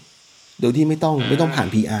ด้เลยโดยที่ไม่ต้องผ่าน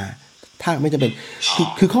PR ถ้าไม่จำเป็น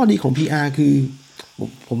คือข้อดีของ PR คือ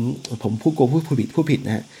ผมพูดผิดน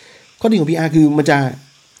ะฮะข้อดีของ PR คือมันจะ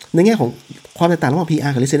ในแง่ของความแตกต่างระหว่าง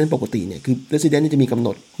PR กับ Resident ปกติเนี่ยคือ Resident จะมีกำหน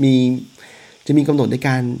ดใน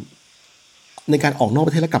การออกนอกป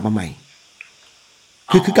ระเทศแล้วกลับมาใหม่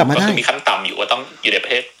คือกลับมาได้มีขั้นต่ำอยู่ว่าต้องอยู่ในปร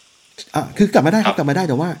ะเทศคือกลับมาได้ครับกลับมาได้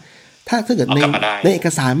แต่ว่าถ้าเกิดในเอก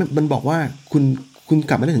สารมันบอกว่าคุณ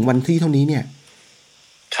กลับมาได้ถึงวันที่เท่านี้เนี่ย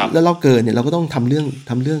แล้วเราเกินเนี่ยเราก็ต้องทำเ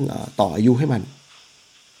รื่องต่ออายุให้มัน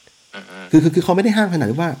คือเขาไม่ได้ห้ามขนาด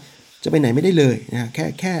ว่าจะไปไหนไม่ได้เลยนะ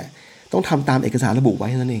แค่ต้องทำตามเอกสารระบุไว้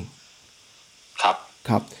เท่านั้นเองค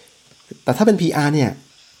รับแต่ถ้าเป็น PR เนี่ย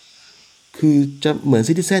คือจะเหมือน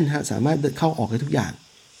Citizen ฮะสามารถเข้าออกได้ทุกอย่าง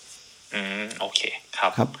โอเคค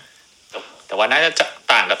รับแต่ว่าน่าจะ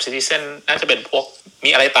ต่างกับ Citizen น่าจะเป็นพวกมี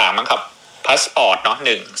อะไรต่างมั้งครับพาสปอร์ตเนาะ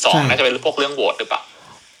1 2น่าจะเป็นพวกเรื่องโหวตหรือเปล่า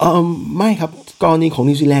ไม่ครับกรณีของ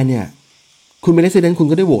นิวซีแลนด์เนี่ยคุณเป็น Resident คุณ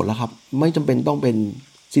ก็ได้โหวตแล้วครับไม่จำเป็นต้องเป็น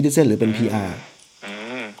Citizen หรือเป็น PR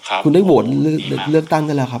คุณได้โหวตเลือกตั้งไ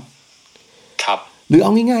ด้แล้วครับหรือเอ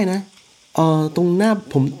าง่ายๆนะตรงหน้า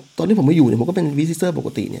ผมตอนที่ผมมาอยู่เนี่ยผมก็เป็น visitor ปก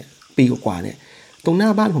ติเนี่ยปีกว่าๆเนี่ยตรงหน้า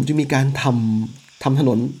บ้านผมจะมีการทำถน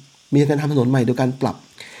นมีการทำถนนใหม่โดยการปรับ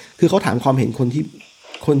คือเขาถามความเห็นคน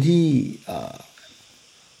ที่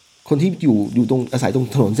อยู่ตรงอาศัยตรง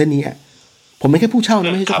ถนนเส้นนี้ผมไม่แค่ผู้เช่าน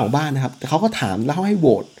ะไม่ใช่เจ้าของบ้านนะครับแต่เขาก็ถามแล้วเขาให้โหว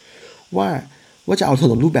ตว่าจะเอาถ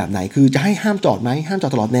นนรูปแบบไหนคือจะให้ห้ามจอดไหมห้ามจอ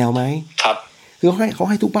ดตลอดแนวไหมครับคือเขา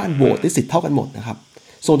ให้ทุกบ้านโหวตได้สิทธิ์เท่ากันหมดนะครับ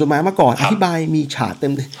ส่งจดหมายมาก่อนอธิบายมีฉากเต็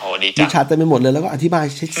มไปหมดเลยแล้วก็อธิบาย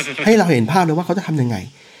ให้เราเห็นภาพเลยว่าเขาจะทำยังไง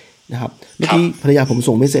นะครับเมื่อกี้ภรรยาผม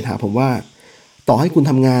ส่งเมสเสจหาผมว่าต่อให้คุณ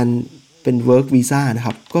ทำงานเป็น work visa นะค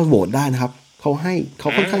รับก็โหวตได้นะครับเขา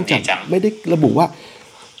ค่อนข้างจะไม่ได้ระบุว่า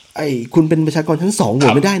คุณเป็นประชากรชั้น2โหว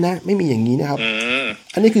ตไม่ได้นะไม่มีอย่างนี้นะครับ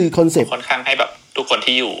อันนี้คือคอนเซ็ปต์ค่อนข้างให้แบบทุกคน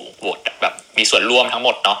ที่อยู่โหวตแบบมีส่วนร่วมทั้งหม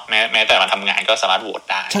ดเนาะแม้แต่มาทำงานก็สามารถโหวต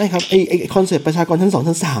ได้ใช่ครับไอ้คอนเซ็ปต์ประชากรชั้น2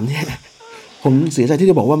ชั้น3เนี่ยผมเสียใจที่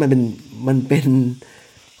จะบอกว่ามันเป็น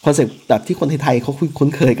คอนเซ็ปต์แบบที่คนไทยเขาคุ้น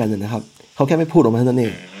เคยกันนะครับเขาแค่ไม่พูดออกมาเท่านั้นเอ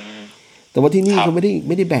งแต่ว่าที่นี่เขาไม่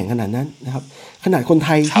ได้แบ่งขนาดนั้นนะครับขนาดคนไท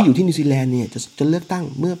ยที่อยู่ที่นิวซีแลนด์เนี่ยจะเลือกตั้ง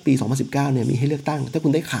เมื่อปี2019เนี่ยมีให้เลือกตั้งถ้าคุ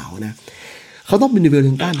ณได้ข่าวนะเขาต้องเป็นนิวเวล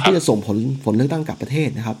ลิงตันที่จะส่งผลเลือกตั้งกลับประเทศ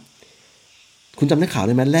นะครับคุณจำได้ข่าวไ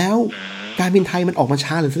ด้ไหมแล้วการบินไทยมันออกมา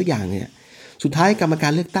ช้าหรือสักอย่างเนี่ยสุดท้ายกรรมกา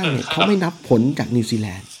รเลือกตั้งเนี่ยเขาไม่นับผลจากนิวซีแล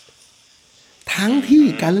นด์ทั้งที่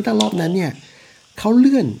การเลือกตั้งรอบนั้นเนี่ยเขาเ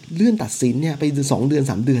ลื่อนตัดสินเนี่ยไป2 เดือน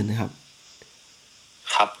 3 เดือนนะครับ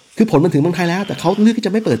คือผลมันถึงเมืองไทยแล้วแต่เขาเลือกที่จ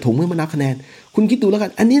ะไม่เปิดถุงเมื่อมานับคะแนนคุณคิดดูแล้วกั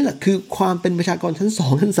นอันนี้แหละคือความเป็นประชากรชั้น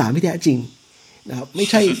2ชั้น3ที่แท้จริงนะครับไม่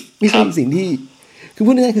ใช่สิ่งที่คือ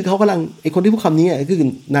พูดง่ายๆคือเขากำลังไอ้คนที่พูดคำนี้คือ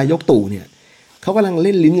นายกตู่เนี่ยเขากำลังเ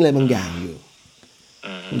ล่นลิ้นอะไรบางอย่างอยู่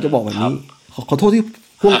ผมจะบอกแบบนี้ขอโทษที่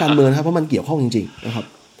พ่วงการเมืองนะครับเพราะมันเกี่ยวข้องจริงๆนะครับ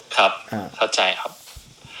ครับเข้าใจครับ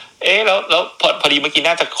แล้วพอดีเมื่อกี้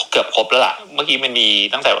น่าจะเกือบครบแล้วล่ะเมื่อกี้มันมี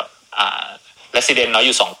ตั้งแต่resident เนาะอ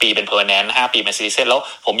ยู่2ปีเป็น permanent 5ปีเป็น citizen แล้ว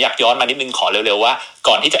ผมอยากย้อนมานิดนึงขอเร็วๆว่า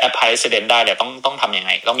ก่อนที่จะ apply resident ได้เนี่ยต้องทำยังไ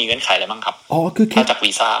งต้องมีเงื่อนไขอะไรบ้างครับคือเคสจาก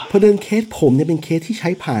วีซ่าพอเดินเคสผมเนี่ยเป็นเคสที่ใช้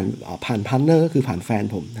ผ่านพาร์ทเนอร์ก็คือผ่านแฟน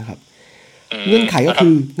ผมนะครับเงื่อนไขก็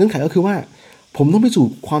คือว่าผมต้องไปสู่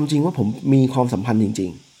ความจริงว่าผมมีความสัมพันธ์จริง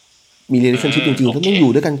ๆมี relationship จริงๆต้องอ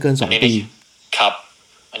ยู่ด้วยกันเกิน2ปีครับ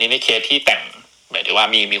อันนี้ในเคสที่แต่งหมายถึงว่า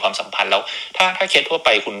มีความสัมพันธ์แล้วถ้าเคสทั่วไป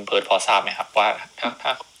คุณเพิร์ทพอทราบไหมครับว่าถ้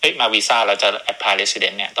ามาวีซ่าเราจะ apply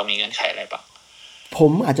resident เนี่ยต้องมีเงื่อนไขอะไรบ้างผ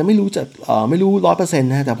มอาจจะไม่รู้ไม่รู้ 100% น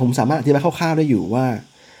ะแต่ผมสามารถอธิบายคร่าวๆได้อยู่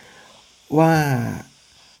ว่า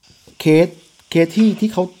เคสที่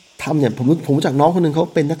เขาทำเนี่ยผมรู้จักน้องคนนึงเขา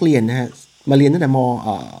เป็นนักเรียนนะฮะมาเรียนตั้งแต่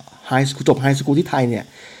ไฮสคูลจบไฮสคูลที่ไทยเนี่ย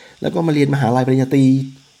แล้วก็มาเรียนมหาลัยปริญญาตรี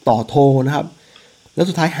ต่อโทนะครับแล้ว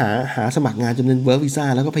สุดท้ายหาสมัครงานจนเป็นเวิร์กวีซ่า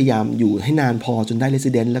แล้วก็พยายามอยู่ให้นานพอจนได้เรส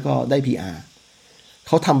ซิเดนต์แล้วก็ได้ PR เ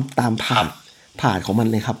ขาทำตามผ่านของมัน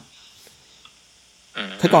เลยครับ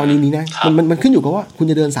ถ้ากรณีนี้นะมันขึ้นอยู่กับว่าคุณ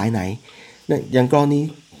จะเดินสายไหนเนี่ยอย่างกรณี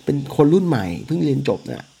เป็นคนรุ่นใหม่เพิ่งเรียนจบ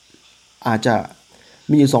เนี่ยอาจจะ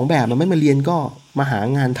มีอยู่2แบบมันไม่มาเรียนก็มาหา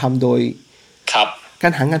งานทำโดยกา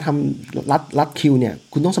รหางานทำรัดคิวเนี่ย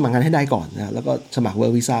คุณต้องสมัครงานให้ได้ก่อนนะแล้วก็สมัครเวิ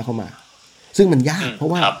ร์กวีซ่าเข้ามาซึ่งมันยากเพรา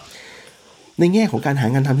ะว่าในแง่ของการหา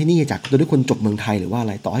งานทำที่นี่จากโดยคนจบเมืองไทยหรือว่าอะ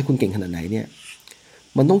ไรต่อให้คุณเก่งขนาดไหนเนี่ย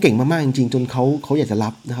มันต้องเก่งมากๆจริงๆจนเขาอยากจะรั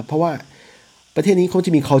บนะครับเพราะว่าประเทศนี้เขาจ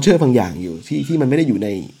ะมี culture บางอย่างอยู่ที่มันไม่ได้อยู่ใ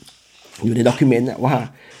นด็อกิเมนต์ว่า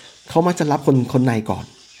เขามักจะรับคนในก่อน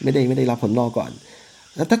ไม่ได้รับคนนอกก่อน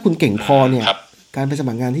แล้วถ้าคุณเก่งพอเนี่ยการไปส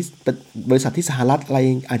มัครงานที่บริษัทที่สหรัฐอะไร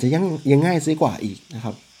อาจจะยังง่ายซะกว่าอีกนะค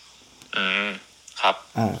รับครับ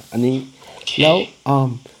อันนี้แล้ว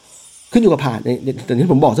ขึ้นอยู่กับผ่านแต่ที่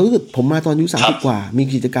ผมบอกก็คือผมมาตอนอายุ30กว่ามี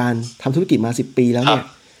กิจการทำธุรกิจมา10ปีแล้วเนี่ย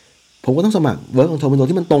ผมก็ต้องสมัคร work on tour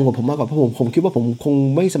ที่มันตรงกับผมมากกว่าเพราะผมคิดว่าผมคง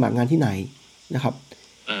ไม่สมัครงานที่ไหนนะครับ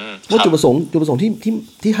ว่าจุดประสงค์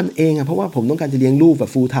ที่ทำเองเพราะว่าผมต้องการจะเลี้ยงลูกแบบ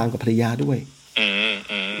full time กับภรรยาด้วย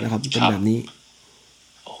นะครับเป็นแบบนี้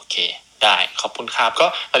โอเคได้ขอบคุณครับก็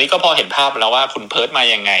ตอนนี้ก็พอเห็นภาพแล้วว่าคุณเพิร์ทมา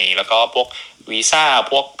ยังไงแล้วก็พวกวีซ่า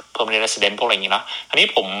พวก permanent resident พวกอะไรอย่างงี้เนาะอันนี้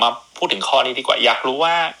ผมมาพูดถึงข้อนี้ดีกว่าอยากรู้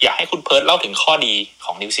ว่าอยากให้คุณเพิร์ทเล่าถึงข้อดีข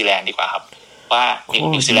องนิวซีแลนด์ดีกว่าครับว่า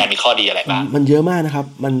นิวซีแลนด์มีข้อดีอะไรบ้างมันเยอะมากนะครับ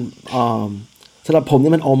มันสำหรับผมเนี่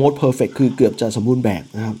ยมัน almost perfect คือเกือบจะสมบูรณ์แบบ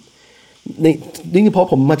นะครับนี่เพราะ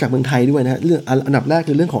ผมมาจากเมืองไทยด้วยนะเรื่องอันดับแรก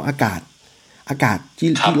คือเรื่องของอากาศที่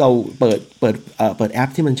เราเปิดแอป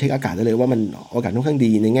ที่มันเช็คอากาศได้เลยว่ามันอากาศค่อนข้าง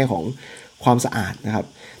ดีในแง่ของความสะอาดนะครับ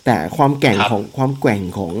แต่ความแกว่งข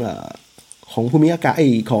องภูมิอากาศ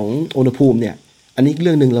ของอุณหภูมิเนี่ยอันนี้เ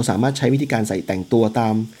รื่องนึงเราสามารถใช้วิธีการใส่แต่งตัวตา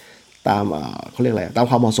มเขาเรียกอะไรตาม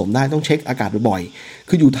ความเหมาะสมได้ต้องเช็คอากาศบ่อยๆ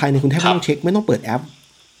คืออยู่ไทยในคุณแทบไม่ต้องเช็คไม่ต้องเปิดแอป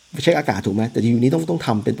เช็คอากาศถูกไหมแต่อยู่นี้ต้องท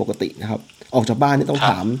ำเป็นปกตินะครับออกจากบ้านนี่ต้อง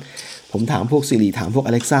ผมถามพวก Siri ถามพวก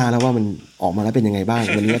Alexa แล้วว่ามันออกมาแล้วเป็นยังไงบ้าง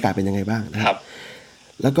วันนี้อากาศเป็นยังไงบ้างนะครับ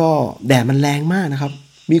แล้วก็แดดมันแรงมากนะครับ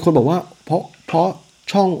มีคนบอกว่าเพราะ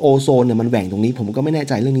ช่องโอโซนเนี่ยมันแหว่งตรงนี้ผมก็ไม่แน่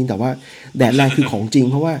ใจเรื่องนี้แต่ว่าแดดแรงคือของจริง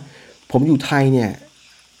เพราะว่าผมอยู่ไทยเนี่ย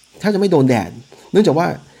ถ้าจะไม่โดนแดดเนื่องจากว่า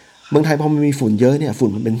เมืองไทยพอมันมีฝุ่นเยอะเนี่ยฝุ่น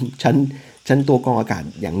มันเป็นชั้นตัวกรองอากาศ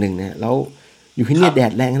อย่างหนึ่งนะแล้วอยู่ที่นี่แด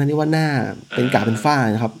ดแรงขนาดนี้ว่าหน้าเป็นกาเป็นฝ้า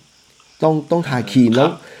นะครับต้องทาครีมแล้ว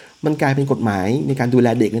มันกลายเป็นกฎหมายในการดูแล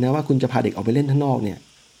เด็กเลยนะว่าคุณจะพาเด็กออกไปเล่นข้างนอกเนี่ย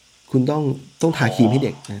คุณต้องทาครีมให้เ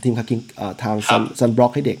ด็กนะทีมทาครีมทาซันบล็อ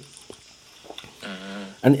กให้เด็ก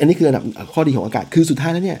อันนี้คืออันดับข้อดีของอากาศคือสุดท้า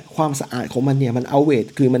ยแล้วเนี่ยความสะอาดของมันเนี่ยมันเอาเวท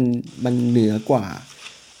คือมันเหนือกว่า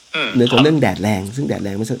เรื่องแดดแรงซึ่งแดดแร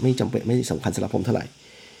งไม่จำเป็นไม่สำคัญสำหรับผมเท่าไหร่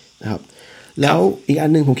นะครับแล้วอีกอั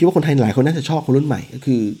นนึงผมคิดว่าคนไทยหลายคนน่าจะชอบคนรุ่นใหม่ก็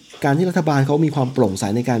คือการที่รัฐบาลเขามีความโปร่งใส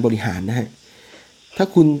ในการบริหารนะฮะถ้า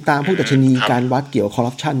คุณตามพวกดัชนีการวัดเกี่ยวกับคอร์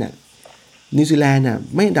รัปชันเนี่ยนิวซีแลนด์น่ะ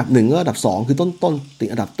ไม่อันดับ1ก็อันดับ2คือต้นติด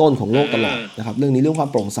อันดับต้นของโลกตลอดนะครับเรื่องนี้เรื่องความ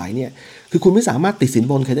โปร่งใสเนี่ยคือคุณไม่สามารถติดสิน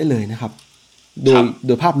บนใครได้เลยนะครับโ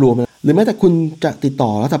ดยภาพรวมหรือแม้แต่คุณจะติดต่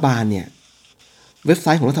อรัฐบาลเนี่ยเว็บไซ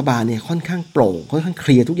ต์ของรัฐบาลเนี่ยค่อนข้างโปร่งค่อนข้างเค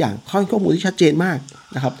ลียร์ทุกอย่างข้อมูลที่ชัดเจนมาก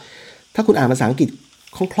นะครับถ้าคุณอ่านภาษาอังกฤษ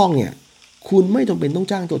คล่องๆเนี่ยคุณไม่จำเป็นต้อง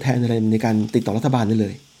จ้างตัวแทนอะไรในการติดต่อรัฐบาลได้เล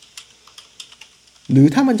ยหรือ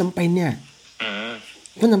ถ้ามันจำเป็นเนี่ย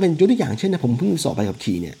มันจำเป็นยกตัวอย่างเช่นนะผมเพิ่งสอบใบขับ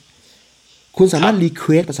ขี่เนี่ยคุณสามารถรีเค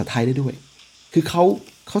วสภาษาไทยได้ด้วยคือเข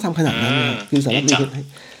าทำขนาดนั้นนะคือสามารถรีเควสให้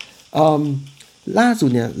ล่าสุด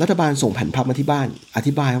เนี่ยรัฐบาลส่งแผนพับมาที่บ้านอ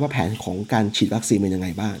ธิบายว่าแผนของการฉีดวัคซีนเป็นยังไง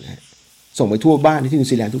บ้างนะส่งไปทั่วบ้านที่นิว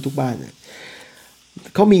ซีแลนด์ทุกๆบ้านนะ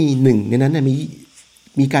เขามีหนึ่งในนั้นเนี่ย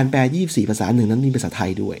มีการแปล24ภาษาหนึ่งนั้นมีภาษาไท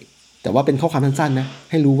ยด้วยแต่ว่าเป็นข้อความสั้นๆนะ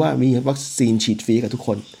ให้รู้ว่ามีวัคซีนฉีดฟรีกับทุกค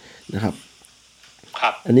นนะครับ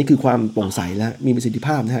อันนี้คือความโปร่งใสและมีประสิทธิภ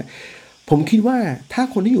าพนะฮะผมคิดว่าถ้า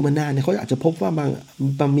คนที่อยู่มานานเนี่ยเขาอาจจะพบว่า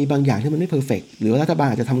มีบางอย่างที่มันไม่เพอร์เฟกต์หรือรัฐบาล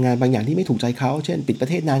อาจจะทำงานบางอย่างที่ไม่ถูกใจเขาเช่นปิดประ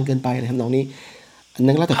เทศนานเกินไปอะไรทำนองนี้อัน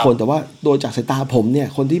นั้นแล้วแต่คนแต่ว่าโดยจากสายตาผมเนี่ย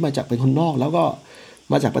คนที่มาจากเป็นคนนอกแล้วก็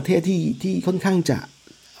มาจากประเทศที่ค่อนข้างจะ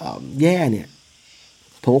แย่เนี่ย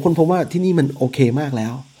ผมว่าคนพบว่าที่นี่มันโอเคมากแล้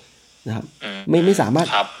วนะครับไม่สามารถ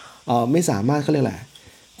ไม่สามารถเขาเรียกอะไร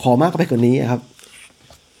ขอมากก็ไปกว่านี้ครับ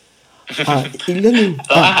อีกเรื่องนึงแ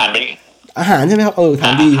ล้วอาหารเป็นอาหารใช่ไหมครับถา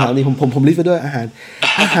มดีผมลิสต์ไปด้วยอาห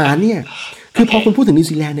ารเนี่ยคือพอคุณพูดถึงนิว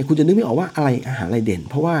ซีแลนด์เนี่ยคุณจะนึกไม่ออกว่าอาหารอะไรเด่น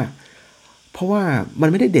เพราะว่ามัน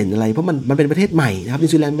ไม่ได้เด่นอะไรเพราะมันเป็นประเทศใหม่นะครับนิ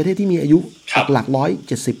วซีแลนด์เป็นประเทศที่มีอายุหลัก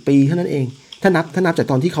170 ปีเท่านั้นเองถ้านับจาก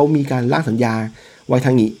ตอนที่เขามีการร่างสัญญาไวท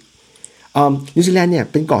างินิวซีแลนด์เนี่ย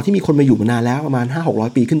เป็นเกาะที่มีคนมาอยู่มานานแล้วประมาณ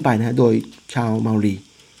 500-600 ปีขึ้นไปนะฮะโดยชาวเมารี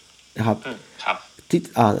นะครับที่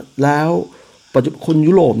แล้วคน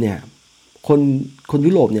ยุโรปเนี่ยคน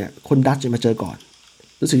ยุโรปเนี่ยคนดัตช์จะมาเจอก่อน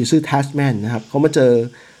รู้สึกจะชื่อทัสแมนนะครับเขามาเจอ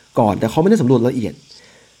ก่อนแต่เขาไม่ได้สำรวจละเอียด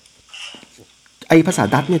ไอภาษา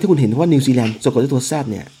ดัตช์เนี่ยที่คุณเห็นว่านิวซีแลนด์สะกดด้วยตัว Z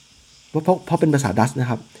เนี่ยเพราะเป็นภาษาดัตช์นะ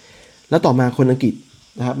ครับแล้วต่อมาคนอังกฤษ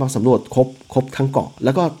นะครับมาสำรวจครบทั้งเกาะแ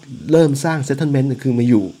ล้วก็เริ่มสร้างเซตเทิลเมนต์คือมา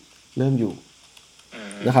อยู่เริ่มอยู่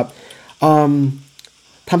นะครับ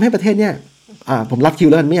ทำให้ประเทศเนี่ยผมรับคิว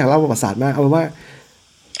แล้วกันไม่อยากเล่าประวัติศาสตร์มากเอาเป็นว่า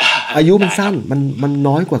อายุมันสั้นมัน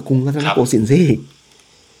น้อยกว่ากรุงรัตนโกสินทร์ซิ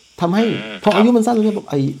ทำให้พออายุมันสั้นเ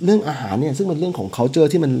รื่องอาหารเนี่ยซึ่งมันเรื่องของ culture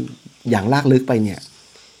ที่มันอย่างลากลึกไปเนี่ย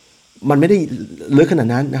มันไม่ได้ลึกขนาด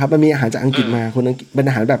นั้นนะครับมันมีอาหารจากอังกฤษมาคนอังกฤษเป็น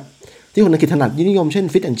อาหารแบบที่คนอังกฤษถนัดนิยมเช่น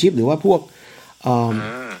fish and chip หรือว่าพวก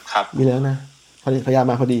มีแล้วนะพยายาม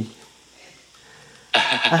มาพอดี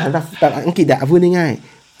อาหารแบบอังกฤษพูดง่าย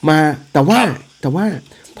ๆมาแต่ว่า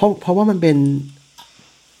เพราะว่ามันเป็น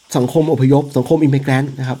สังคมอพยพสังคมอิมมิเกรน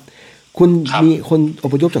ต์นะครับคุณมีคนอ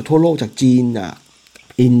พยพจากทั่วโลกจากจีน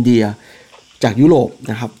อินเดียจากยุโรป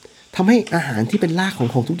นะครับทำให้อาหารที่เป็นรากข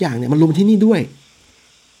องทุกอย่างเนี่ยมันรวมที่นี่ด้วย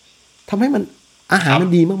ทำให้มันอาหารมัน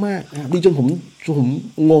ดีมากๆดีจนผม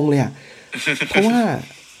งงเลยอ่ะเพราะว่า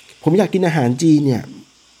ผมอยากกินอาหารจีนเนี่ย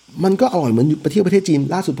มันก็อร่อยเหมือนไปเที่ยวประเทศจีน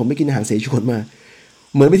ล่าสุดผมไปกินอาหารเสฉวนมา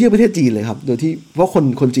เหมือนไปเที่ยวประเทศจีนเลยครับโดยที่เพราะ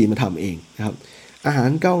คนจีนมาทำเองนะครับอาหาร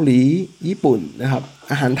เกาหลีญี่ปุ่นนะครับ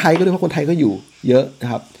อาหารไทยก็ด้วยเพราะคนไทยก็อยู่เยอะนะ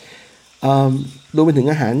ครับรวมไปถึง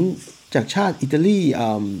อาหารจากชาติอิตาลี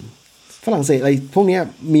ฝรั่งเศสอะไรพวกนี้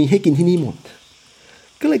มีให้กินที่นี่หมด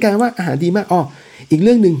ก็เลยกลายว่าอาหารดีมากอีกเ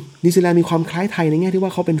รื่องนึงนิวซีแลนด์มีความคล้ายไทยในแง่ที่ว่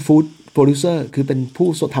าเขาเป็นฟู้ดโปรดิวเซอร์คือเป็นผู้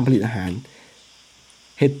ทำผลิตอาหาร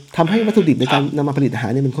ทำให้วัตถุดิบในการนำมาผลิตอาหา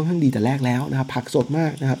รเนี่ยมันค่อนข้างดีแต่แรกแล้วนะครับผักสดมา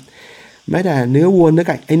กนะครับแม้แต่เนื้อวัวเนื้อไ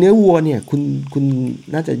ก่เนื้อวัวเนี่ยคุณ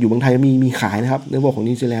น่าจะอยู่เมืองไทยมีขายนะครับเนื้อวัวของ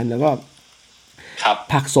นิวซีแลนด์แล้วก็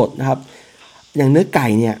ผักสดนะครับอย่างเนื้อไก่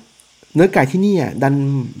เนี่ยเนื้อไก่ที่นี่ดัน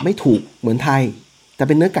ไม่ถูกเหมือนไทยแต่เ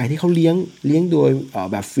ป็นเนื้อไก่ที่เขาเลี้ยงโดย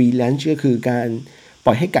แบบฟรีแลนซ์ก็คือการป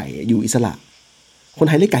ล่อยให้ไก่อยู่อิสระคนไ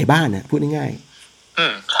ทยเรียกไก่บ้านนะพูดง่าย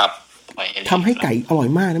ๆครับทำให้ไก่อร่อย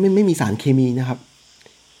มากนะไม่มีสารเคมีนะครับ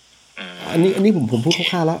อันนี้ผมพูดค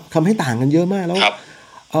ร่าวๆแล้วทำให้ต่างกันเยอะมากแล้ว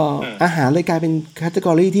อาหารเลยกลายเป็นแคตตาก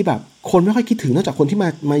รีที่แบบคนไม่ค่อยคิดถึงนอกจากคนที่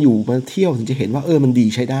มาอยู่มาเที่ยวถึงจะเห็นว่ามันดี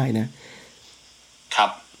ใช้ได้นะครั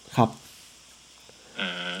บ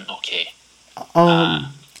โอเค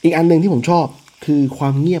อีกอันนึงที่ผมชอบคือควา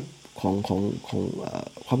มเงียบของ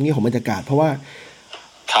ความเงียบของบรรยากาศเพราะว่า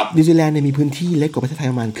นิวซีแลนด์เนี่ยมีพื้นที่เล็กกว่าประเทศไทย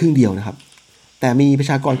ประมาณครึ่งเดียวนะครับแต่มีประ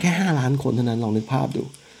ชากรแค่5 ล้านคนเท่านั้นลองนึกภาพดู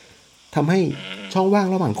ทำให้ช่องว่าง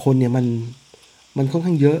ระหว่างคนเนี่ยมันค่อน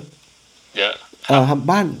ข้างเยอะครับ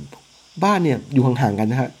บ้านเนี่ยอยู่ห่างๆกัน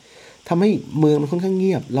นะฮะทำให้เมืองมันค่อนข้างเ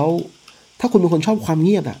งียบแล้วถ้าคุณเป็นคนชอบความเ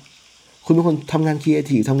งียบคุณเป็นคนทำงานครีเอ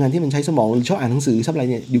ทีฟทำงานที่มันใช้สมองหรือชอบอ่านหนังสือชอบอะไร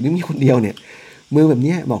เนี่ยอยู่นิ่งๆคนเดียวเนี่ยเมืองแบบ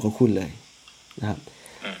นี้เหมาะกับคุณเลยนะครับ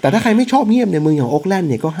แต่ถ้าใครไม่ชอบเงียบเนี่ยเมืองอย่างโอ๊คแลนด์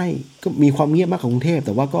เนี่ยก็มีความเงียบมากกว่ากรุงเทพแ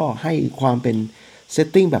ต่ว่าก็ให้ความเป็นเซต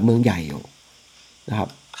ติ้งแบบเมืองใหญ่อยู่นะครับ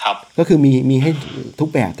ก็คือมีให้ทุก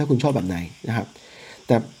แบบถ้าคุณชอบแบบไหนนะครับแ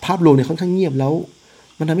ต่ภาพรวมเนี่ยค่อนข้างเงียบแล้ว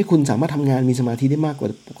มันทำให้คุณสามารถทำงานมีสมาธิได้มากกว่า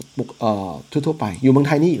ทั่วไปอยู่เมืองไ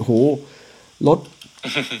ทยนี่โห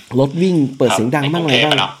รถวิ่งเปิดเสียงดังมากเลยบ้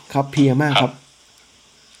างครับเพียมากครับ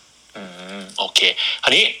โอเคครา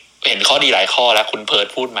วนี้เห็นข้อดีหลายข้อแล้วคุณเพิร์ท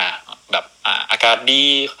พูดมาแบบอากาศดี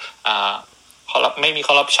ไม่มีค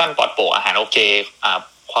อร์รัปชันปลอดโปร่งอาหารโอเค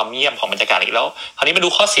ความเงียบของบรรยากาศอีกแล้วคราวนี้มาดู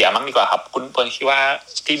ข้อเสียมั้งดีกว่าครับคุณเพิร์ทคิดว่า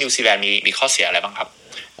ที่นิวซีแลนด์มีข้อเสียอะไรบ้างครับ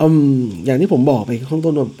อย่างที่ผมบอกไปข้าง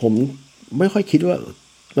ต้นว่าผมไม่ค่อยคิดว่า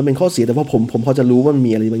มันเป็นข้อเสียแต่ว่าผมพอจะรู้ว่ามัน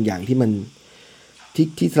มีอะไรบางอย่างที่มัน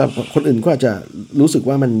ที่สำหรับคนอื่นก็อาจจะรู้สึก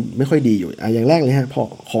ว่ามันไม่ค่อยดีอยู่อย่างแรกเลยฮะพอ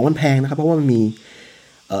ของมันแพงนะครับเพราะว่ามันมี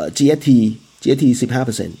GST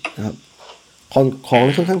 15%นะครับของ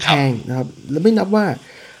ค่อนข้างแพงนะครับแล้วไม่นับว่า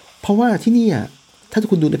เพราะว่าที่นี่อ่ะถ้า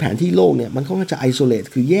คุณดูในแผนที่โลกเนี่ยมันค่อนข้างจะไอโซเลต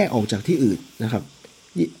คือแยกออกจากที่อื่นนะครับ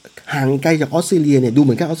ห่างไกลจากออสเตรเลียเนี่ยดูเห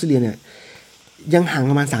มือนกับออสเตรเลียเนี่ยยังห่าง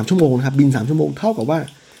ประมาณ3ชั่วโมงนะครับบิน3ชั่วโมงเท่ากับว่า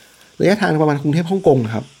ระยะทางประมาณกรุงเทพฮ่องกง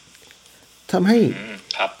ครับทำให้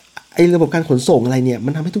ไอ้ระบบการขนส่งอะไรเนี่ยมั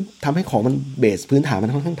นทำให้ของมันเบสพื้นฐานมั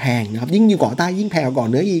นค่อนข้างแพงนะครับยิ่งอยู่เกาะใต้ยิ่งแพงกว่าเกาะ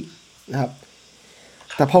เหนืออีกนะครับ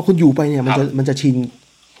แต่พอคุณอยู่ไปเนี่ยมันจะชิน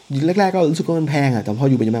แรกๆก็รู้สึกว่ามันแพงอ่ะแต่พอ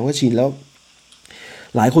อยู่ไปนานๆก็ชินแล้ว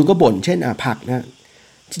หลายคนก็บ่นเช่นผักนะ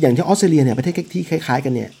อย่างที่ออสเตรเลียเนี่ยประเทศที่คล้ายๆกั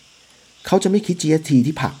นเนี่ยเขาจะไม่คิด GST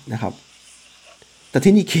ที่ผักนะครับแต่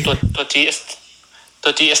ที่นี่คิดตั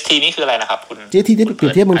ว GST นี่คืออะไรนะครับคุณ GST ที่เปรีย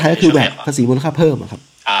บเทียบเมืองไทยก็คือ VAT ภาษีมูลค่าเพิ่มครับ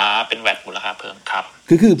เป็น VAT มูลค่าเพิ่มครับ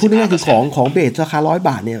คือพูดง่ายๆคือของเบสราคา100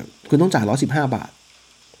 บาทเนี่ยคุณต้องจ่าย115 บาท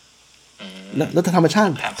แล้วธรรมชา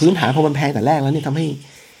ติพื้นฐานพอมันแพงแต่แรกแล้วเนี่ยทำ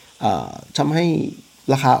ให้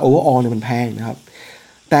ราคา overall เนี่ยมันแพงนะครับ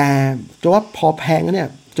แต่จะว่าพอแพงแล้วเนี่ย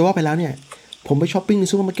จะว่าไปแล้วเนี่ยผมไปช้อปปิ้งใน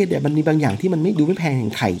ซูเปอร์มาร์เก็ตเนี่ยมันมีบางอย่างที่มันไม่ดูไม่แพงอย่า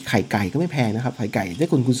งไข่ไก่ก็ไม่แพงนะครับไข่ไก่ถ้า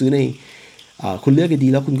คุณซื้อในคุณเลือกดี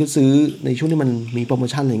แล้วคุณก็ซื้อในช่วงที่มันมีโปรโม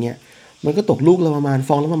ชั่นอะไรเงี้ยมันก็ตกลูกละประมาณฟ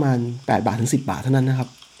องละประมาณ8 บาทถึง10 บาทเท่านั้นนะครับ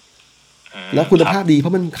แล้วคุณภาพดีเพรา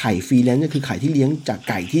ะมันไข่ฟรีแลนซ์ก็คือไข่ที่เลี้ยงจาก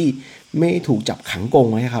ไก่ที่ไม่ถูกจับขังกรง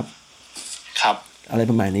ไว้ครับอะไร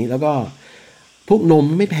ประมาณนี้แล้วก็พวกนม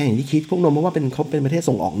ไม่แพงอย่างที่คิดพวกนมเพราะว่าเขาเป็นประเทศ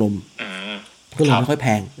ส่งออกนมก็เลยไม่ค่อยแพ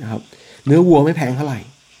งนะครับเนื้อวัวไม่แพงเท่าไหร่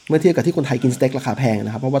เมื่อเทียบกับที่คนไทยกินสเต็กราคาแพงน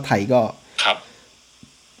ะครับเพราะว่าไทยก็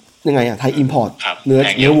ยังไงไทยอิมพอร์ตเ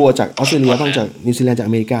นื้อวัวจากออสเตรเลียต้องจากนิวซีแลนด์จาก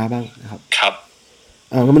อเมริกาบ้างนะครับ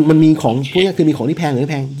มันมีของพวกนี้คือมีของที่แพงหรือไ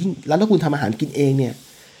ม่แพงยิ่งแล้วถ้าคุณทำอาหารกินเองเนี่ย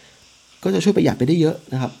ก็จะช่วยประหยัดไปได้เยอะ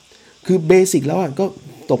นะครับคือเบสิกแล้วก็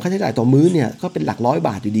ตกค่าใช้จ่ายต่อมื้อเนี่ยก็เป็นหลักร้อยบ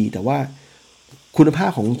าทอยู่ดีแต่ว่าคุณภา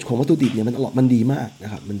พของวัตถุดิบเนี่ยมันดีมากน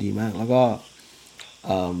ะครับมันดีมากแล้วก็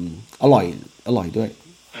อร่อยด้วย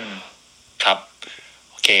ครับ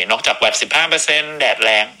โอเคนอกจากแวต 15% แดดแร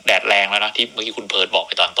งแล้วนะที่เมื่อกี้คุณเพิร์ทบอกไ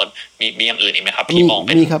ปตอนต้นมีอย่างอื่นอีกไหมครับที่มองเ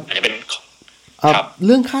ป็นอาจจะเป็นเ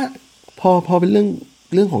รื่องค่าพอเป็นเ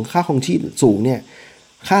รื่องของค่าครองชีพสูงเนี่ย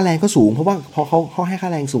ค่าแรงก็สูงเพราะว่าพอเขาให้ค่า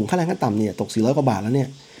แรงสูงค่าแรงขั้นต่ำเนี่ยตก400 กว่าบาทแล้วเนี่ย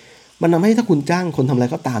มันทำให้ถ้าคุณจ้างคนทำอะไร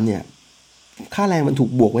ก็ตามเนี่ยค่าแรงมันถูก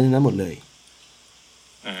บวกไว้ในนั้นหมดเลย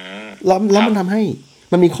แล้วมันทำให้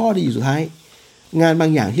มันมีข้อดีอยู่สุดท้ายงานบา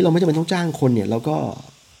งอย่างที่เราไม่จำเป็นต้องจ้างคนเนี่ยเรา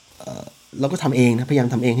ก็ทำเองนะพยายาม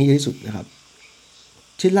ทำเองให้เยอะที่สุดนะครับ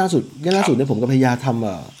ชิ้นล่าสุดเนี่ยผมก็พยายาม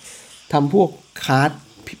ทำพวกคาร์ด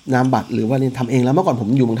นามบัตรหรือว่าเนี่ยทำเองแล้วเมื่อก่อนผม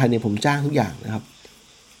อยู่เมืองไทยเนี่ยผมจ้างทุกอย่างนะครับ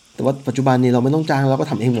แต่ว่าปัจจุบันเนี่ยเราไม่ต้องจ้างเราก็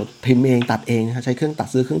ทำเองหมดพิมพ์เองตัดเองใช้เครื่องตัด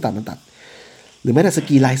ซื้อเครื่องตัดมาตัดหรือแม้แต่สก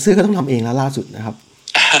รีนลายเสื้อก็ต้องทำเองแล้วล่าสุดนะครับ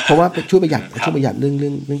เพราะว่าช่วยประหยัดเรื่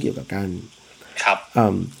องเกี่ยวกับการ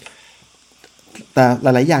แต่ห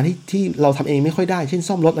ลายๆอย่างที่เราทำเองไม่ค่อยได้เช่น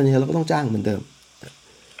ซ่อมรถอะไรเนี่ยเราก็ต้องจ้างเหมือนเดิม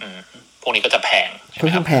พวกนี้ก็จะแพงค่อ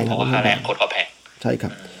นข้างแพงเพราะว่าค่าแรงคนก็แพงใช่ครั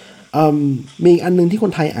บมีอีกอันนึงที่ค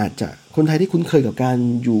นไทยที่คุ้นเคยกับการ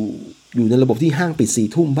อยู่ในระบบที่ห้างปิด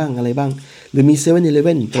4 ทุ่มบ้างอะไรบ้างหรือมี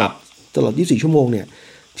 7-Eleven ตลอด24 ชั่วโมงเนี่ย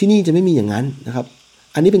ที่นี่จะไม่มีอย่างนั้นนะครับ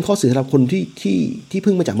อันนี้เป็นข้อเสียสำหรับคนที่เ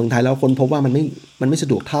พิ่งมาจากเมืองไทยแล้วคนพบว่ามันไม่สะ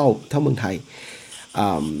ดวกเท่าเมืองไทย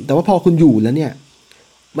แต่ว่าพอคุณอยู่แล้วเนี่ย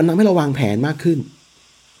มันทำให้เราวางแผนมากขึ้น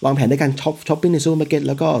วางแผนในการช้อปปิ้งในซูเปอร์มาร์เก็ต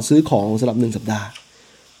แล้วก็ซื้อของสำหรับ1 สัปดาห์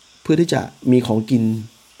เพื่อที่จะมีของกิน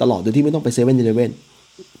ตลอดโดยที่ไม่ต้องไป 7-Eleven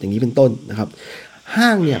อย่างนี้เป็นต้นนะครับห้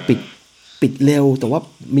างเนี่ยปิดเร็วแต่ว่า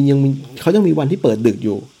เขายังมีวันที่เปิดดึกอ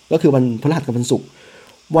ยู่ก็คือวันพฤหัสกับวันศุกร์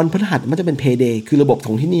วันพฤหัสมันจะเป็น payday คือระบบข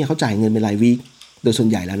องที่นี่เขาจ่ายเงินเป็นรายวีคโดยส่วน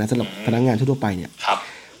ใหญ่แล้วนะสำหรับพนักงานทั่วไปเนี่ย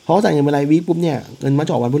พอจ่ายเงินเป็นรายวีคปุ๊บเนี่ยเงินมา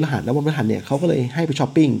จ่อวันพฤหัสแล้ววันพฤหัสเนี่ยเขาก็เลยให้ไปช้อ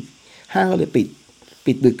ปปิ้งห้างก็เลย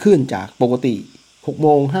ปิดดึกขึ้นจากปกติ6 โม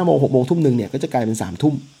ง 5 โมง 6 โมงทุ่มนึงเนี่ยก็จะกลายเป็น3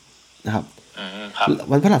 ทุ่มนะครับ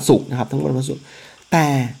วันพฤหัสศุกร์นะครับทั้งวันศุกร์แ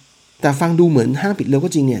ต่ฟังดูเหมือนห้างปิดเร็วก็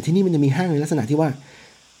จริงเนี่ยที่นี่มันจะมีห้างในลักษณะที่ว่า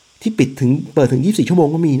ที่เปิดถึง24 ชั่วโมง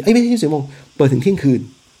ก็มีไม่ใช่24 ชั่วโมงเปิดถึงเที่ยงคืน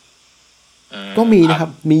ก็มีนะครับ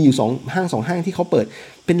มีอยู่2 ห้างที่เขาเปิด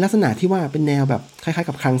เป็นลักษณะที่ว่าเป็นแนวแบบคล้ายๆ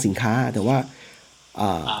กับคลังสินค้าแต่ว่า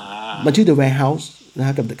มันชื่อ The Warehouse นะค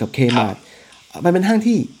รับกับ Kmart มันเป็นห้าง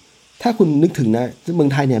ที่ถ้าคุณนึกถึงนะเมือง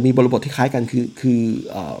ไทยเนี่ยมีบริบทที่คล้ายกันคือ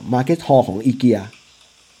Market Hall ของ IKEA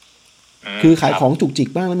คือขายของจุกจิก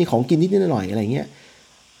บ้างแล้วมีของกินนิดหน่อยอะไรเงี้ย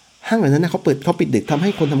ห้างแบบนั้นนะเขาปิดดึกทำให้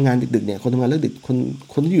คนทำงานดึกๆเนี่ยคนทำงานเลิกดึก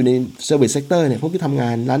คนที่อยู่ใน service sector เนี่ยพวกที่ทำงา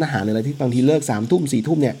นร้านอาหารอะไรที่บางทีเลิก3 ทุ่ม 4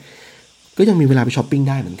 ทุ่มเนี่ย ก็ยังมีเวลาไปช้อปปิ้ง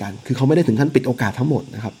ได้เหมือนกันคือเขาไม่ได้ถึงขั้นปิดโอกาสทั้งหมด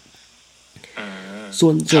นะครับส่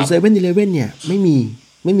วน7-11เนี่ยไม่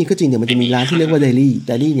มีก็จริงเดี๋ยวมันจะมีร้านที่เรียกว่าเด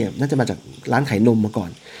ลี่เนี่ยน่าจะมาจากร้านขายนมมาก่อน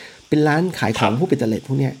เป็นร้านขายของพวกเบตเตอร์เลตพ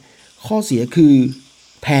วกเนี้ยข้อเสียคือ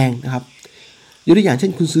แพงนะครับยกตัวอย่างเช่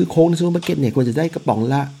นคุณซื้อโค้กในซูเปอร์มาร์เก็ตเนี่ยควรจะได้กระป๋อง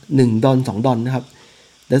ละ$1 $2นะครับ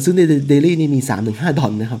แต่ซื้อในเดลี่นี่มี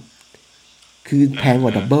$3-5นะครับคือแพงกว่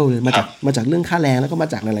าดับเบิลเลยมาจากเรื่องค่าแรงแล้วก็มา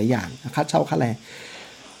จากหลายๆอย่างค่าเช่าค่าแรง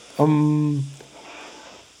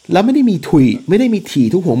แล้วไม่ได้มีถี่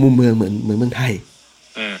ทุกหัวมุมเมืองเหมือนเมืองไทย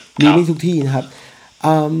มีไม่ทุกที่นะครับ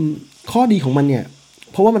ข้อดีของมันเนี่ย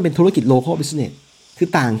เพราะว่ามันเป็นธุรกิจ local business คือ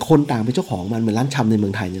ต่างคนต่างเป็นเจ้าของมันเหมือนร้านชำในเมื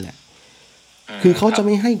องไทยนี่แหละคือเขาจะไ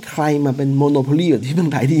ม่ให้ใครมาเป็นโมโนโพลีแบบที่เมือ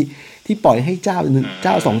งไทยที่ปล่อยให้เ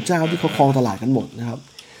จ้าสองเจ้าที่เขาครองตลาดกันหมดนะครับ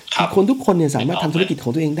คือคนทุกคนเนี่ยสามารถทำธุรกิจขอ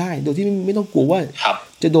งตัวเองได้โดยที่ไม่ต้องกลัวว่า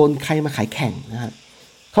จะโดนใครมาขายแข่งนะฮะ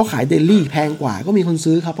เขาขายเดลี่แพงกว่าก็มีคน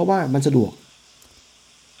ซื้อครับเพราะว่ามันสะดวก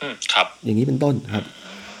ครับอย่างนี้เป็นต้นครับ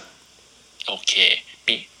โอเค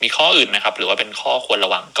มีข้ออื่นไหมครับหรือว่าเป็นข้อควรร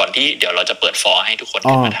ะวังก่อนที่เดี๋ยวเราจะเปิดฟอร์ให้ทุกคน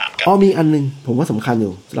มาถามกันมีอันนึงผมว่าสำคัญอ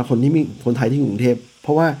ยู่สำหรับคนไทยที่อยู่กรุงเทพเพ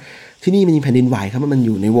ราะว่าที่นี่มันมีแผ่นดินไหวครับมันอ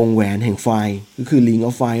ยู่ในวงแหวนแห่งไฟก็คือ Ring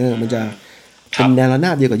of Fire มันจะเป็นแนวระน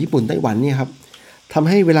าบเดียวกับญี่ปุ่นไต้หวันเนี่ยครับทำ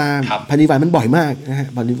ให้เวลาแผ่นดินไหวมันบ่อยมากนะฮะ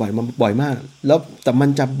แผ่นดินไหวมันบ่อยมากแล้วแต่มัน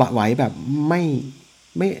จะไหวแบบไ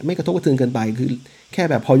ม่กระทบกระเทือนเกินไปคือแค่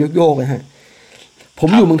แบบพอโยกนะฮะผม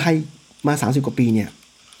อยู่เมืองไทยมา30 กว่าปีเนี่ย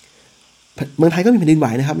เมืองไทยก็มีแผ่นดินไหว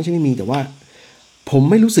นะครับไม่ใช่ไม่มีแต่ว่าผม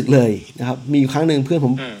ไม่รู้สึกเลยนะครับมีครั้งนึงเพื่อนผ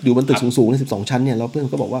มอยู่บนตึกสูงๆใน12 ชั้นเนี่ยแล้วเพื่อน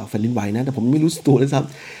ก็บอกว่าแผ่นดินไหวนะแต่ผมไม่รู้สึกตัวเลยครับ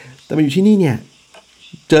แต่มาอยู่ที่นี่เนี่ย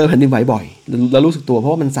เจอแผ่นดินไหวบ่อยแล้วรู้สึกตัวเพรา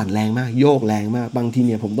ะว่ามันสั่นแรงมากโยกแรงมากบางทีเ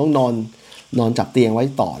นี่ยผมต้องนอนจับเตียงไว้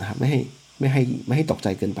ต่อนะครับไม่ให้ตกใจ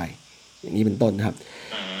เกินไปอย่างนี้เป็นต้นนะครับ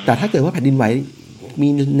แต่ถ้าเกิดว่าแผ่นดินไหวมี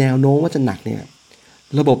แนวโน้มว่าจะหนักเนี่ย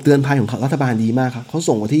ระบบเตือนภัยของรัฐบาลดีมากครับเขา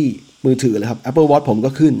ส่งมาที่มือถือเลยครับ Apple Watch ผมก็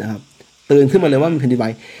ขึ้นนะครับเตือนขึ้นมาเลยว่ามีแผ่นดินไหว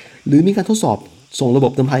หรือมีการทดสอบส่งระบ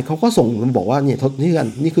บเตือนภัยเขาก็ส่งมันบอกว่าเนี่ย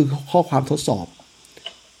นี่คือข้อความทดสอบ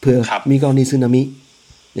เผื่อมีกรณีสึนามิ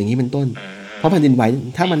อย่างนี้เป็นต้นเพราะแผ่นดินไหว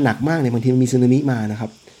ถ้ามันหนักมากเนี่ยบางทีมันมีสึนามิมานะครับ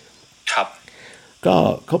ครับก็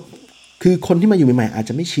เขาคือคนที่มาอยู่ใหม่ๆอาจ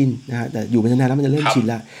จะไม่ชินนะฮะแต่อยู่มานานๆแล้วมันจะเริ่มชิน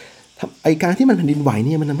แล้วไอการที่มันแผ่นดินไหวเ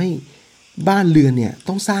นี่ยมันทำให้บ้านเรือนเนี่ย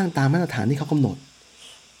ต้องสร้างตามมาตรฐานที่เขากำหนด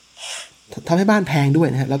ทำให้บ้านแพงด้วย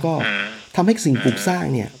นะฮะแล้วก็ทำให้สิ่งปลูกสร้าง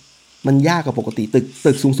เนี่ยมันยากกว่าปกติ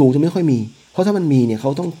ตึกสูงๆจะไม่ค่อยมีเพราะถ้ามันมีเนี่ยเขา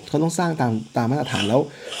ต้องสร้างตามมาตรฐานแล้ว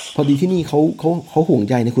พอดีที่นี่เขาห่วง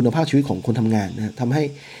ใยในคุณภาพชีวิตของคนทำงานนะทำให้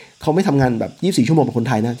เขาไม่ทำงานแบบ24 ชั่วโมงแบบคน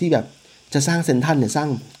ไทยนะที่แบบจะสร้างเซ็นทรัลเนี่ยส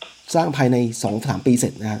ร้างภายใน 2-3 ปีเสร็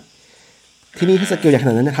จนะฮะที่นี่ถ้าสเกลใหญ่ขน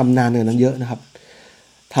าดนั้นจะทำนานเกินนั้นเยอะนะครับ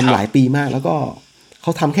ทำหลายปีมากแล้วก็เข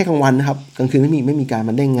าทำแค่กลางวันนะครับกลางคืนไม่มีการ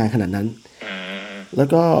มันเร่งงานขนาดนั้นแล้ว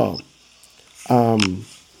ก็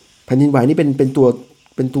แผ่นดินไหวนี่เป็น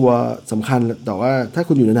ตัวสำคัญแต่ว่าถ้า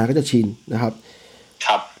คุณอยู่นานๆก็จะชินนะครับค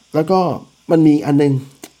รับแล้วก็มันมีอันนึง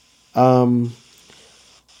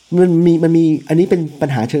มันมีอันนี้เป็นปัญ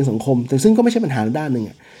หาเชิงสังคมแต่ซึ่งก็ไม่ใช่ปัญหาด้านหนึ่ง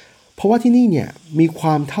อ่ะเพราะว่าที่นี่เนี่ยมีคว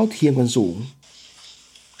ามเท่าเทียมกันสูง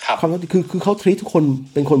ความคือเขาทรีตทุกคน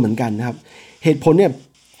เป็นคนเหมือนกันนะครับเหตุผลเนี่ย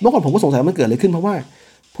เมื่อก่อนผมก็สงสัยมันเกิดอะไรขึ้นเพราะว่า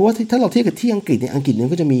ถ้าเราเทียบกับที่อังกฤษเนี่ยอังกฤษเนี่ย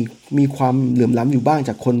ก็จะมีความเหลื่อมล้ำอยู่บ้างจ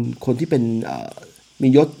ากคนที่เป็นมี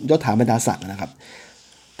ยศถาบรรดาศักดิ์นะครับ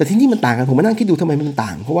แต่ที่นี่มันต่างกันผมมานั่งคิดดูทำไมมันต่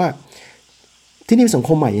างเพราะว่าที่นี่เป็นสังค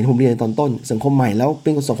มใหม่อย่างผมเรียนตอนต้นสังคมใหม่แล้วเป็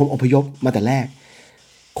นสังคมอพยพมาแต่แรก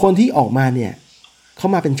คนที่ออกมาเนี่ยเขา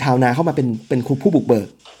มาเป็นชาวนาเขามาเป็นผู้บุกเบิก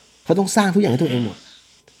เขาต้องสร้างทุกอย่างให้ตัวเองหมด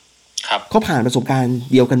เขาผ่านประสบการณ์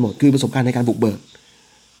เดียวกันหมดคือประสบการณ์ในการบุกเบิก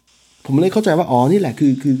ผมเลยเข้าใจว่าอ๋อนี่แหละ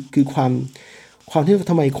คือความที่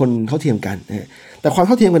ทำไมคนเท่าเทียมกันแต่ความเ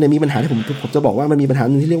ท่าเทียมกันเนี่ยมีปัญหาที่ผมจะบอกว่ามันมีปัญหา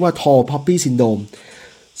หนึ่งที่เรียกว่า tall poppy syndrome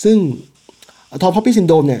ซึ่ง tall poppy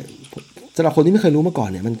syndrome เนี่ยสำหรับคนที่ไม่เคยรู้มาก่อน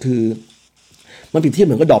เนี่ยมันเปรียบเทียบเ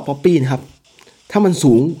หมือนกับดอกป๊อปปี้นะครับถ้ามัน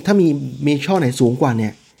สูงถ้ามีช่อไหนสูงกว่าเนี่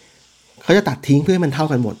ยเขาจะตัดทิ้งเพื่อให้มันเท่า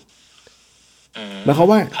กันหมดหมายความ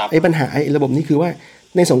ว่าไอ้ปัญหาไอ้ระบบนี้คือว่า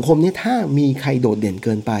ในสังคมนี้ถ้ามีใครโดดเด่นเ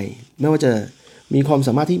กินไปไม่ว่าจะมีความส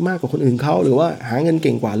ามารถที่มากกว่าคนอื่นเขาหรือว่าหาเงินเ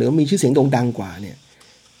ก่งกว่าหรือมีชื่อเสียงโด่งดังกว่าเนี่ย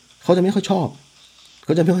เขาจะไม่ค่อยชอบ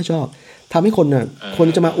ทำให้คน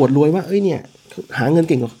จะมาอวดรวยว่าเอ้ยเนี่ยหาเงิน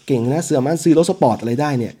เก่งนะสามารถซื้อรถสปอร์ตอะไรได้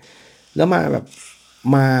เนี่ยแล้วมาแบบ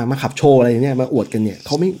มาขับโชว์อะไรเนี่ยมาอวดกันเนี่ยเข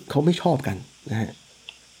าไม่ชอบกันนะฮะ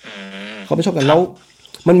เขาไม่ชอบกันแล้ว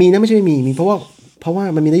มันมีนะไม่ใช่ไม่มีเพราะว่า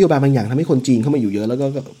มันมีนโยบายบางอย่างทำให้คนจีนเข้ามาอยู่เยอะแล้วก็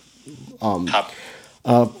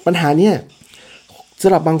ปัญหาเนี่ยส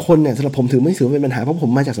ำหรับบางคนเนี่ยสำหรับผมถือว่าเป็นปัญหาเพราะผ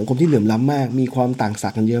มมาจากสังคมที่เหลื่อมล้ำมากมีความต่างศั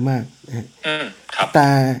กดิ์กันเยอะมากนะฮะแต่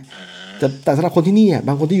สำหรับคนที่นี่เนี่ยบ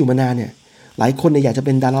างคนที่อยู่มานานเนี่ย หลายคนเนี่ยอยากจะเ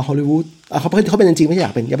ป็นดาราฮอลลีวูดเขาเป็นจริงๆไม่ใช่อย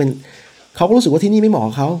ากเป็นเขาก็รู้สึกว่าที่นี่ไม่เหมาะ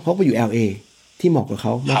กับเขาไปอยู่ LA ที่เหมาะกับเข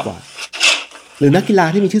ามากกว่าหรือนักกีฬา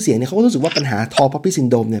ที่มีชื่อเสียงเนี่ยเขาก็รู้สึกว่าปัญหาทอพัพปี้ซิน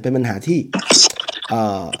โดรมเนี่ยเป็นปัญหาที่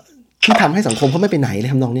ทำให้สังคมเขาไม่ไปไหนเลย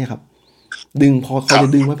ทำนองนี้ครับดึงพอเขาจะ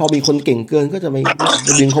ดึงไว้พอมีคนเก่งเกินก็จะไป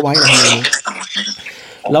ดึงเขาไว้อะไรอย่างนี้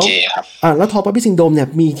แล้วทอพัพปี้ซินโดรมเนี่ย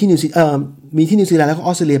มีที่นิวซีแลนด์แล้วก็อ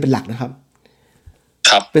อสเตรเลียเป็นหลักนะครับ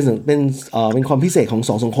เป็นความพิเศษของ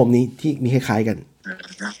2สังคมนี้ที่มีคล้ายๆกัน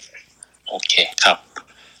โอเคครับ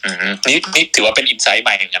นี่ถือว่าเป็นอินไซต์ให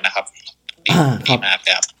ม่เหมือนกันนะครับดีมาก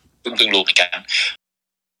ครับเพิ่งรู้เหมือนกัน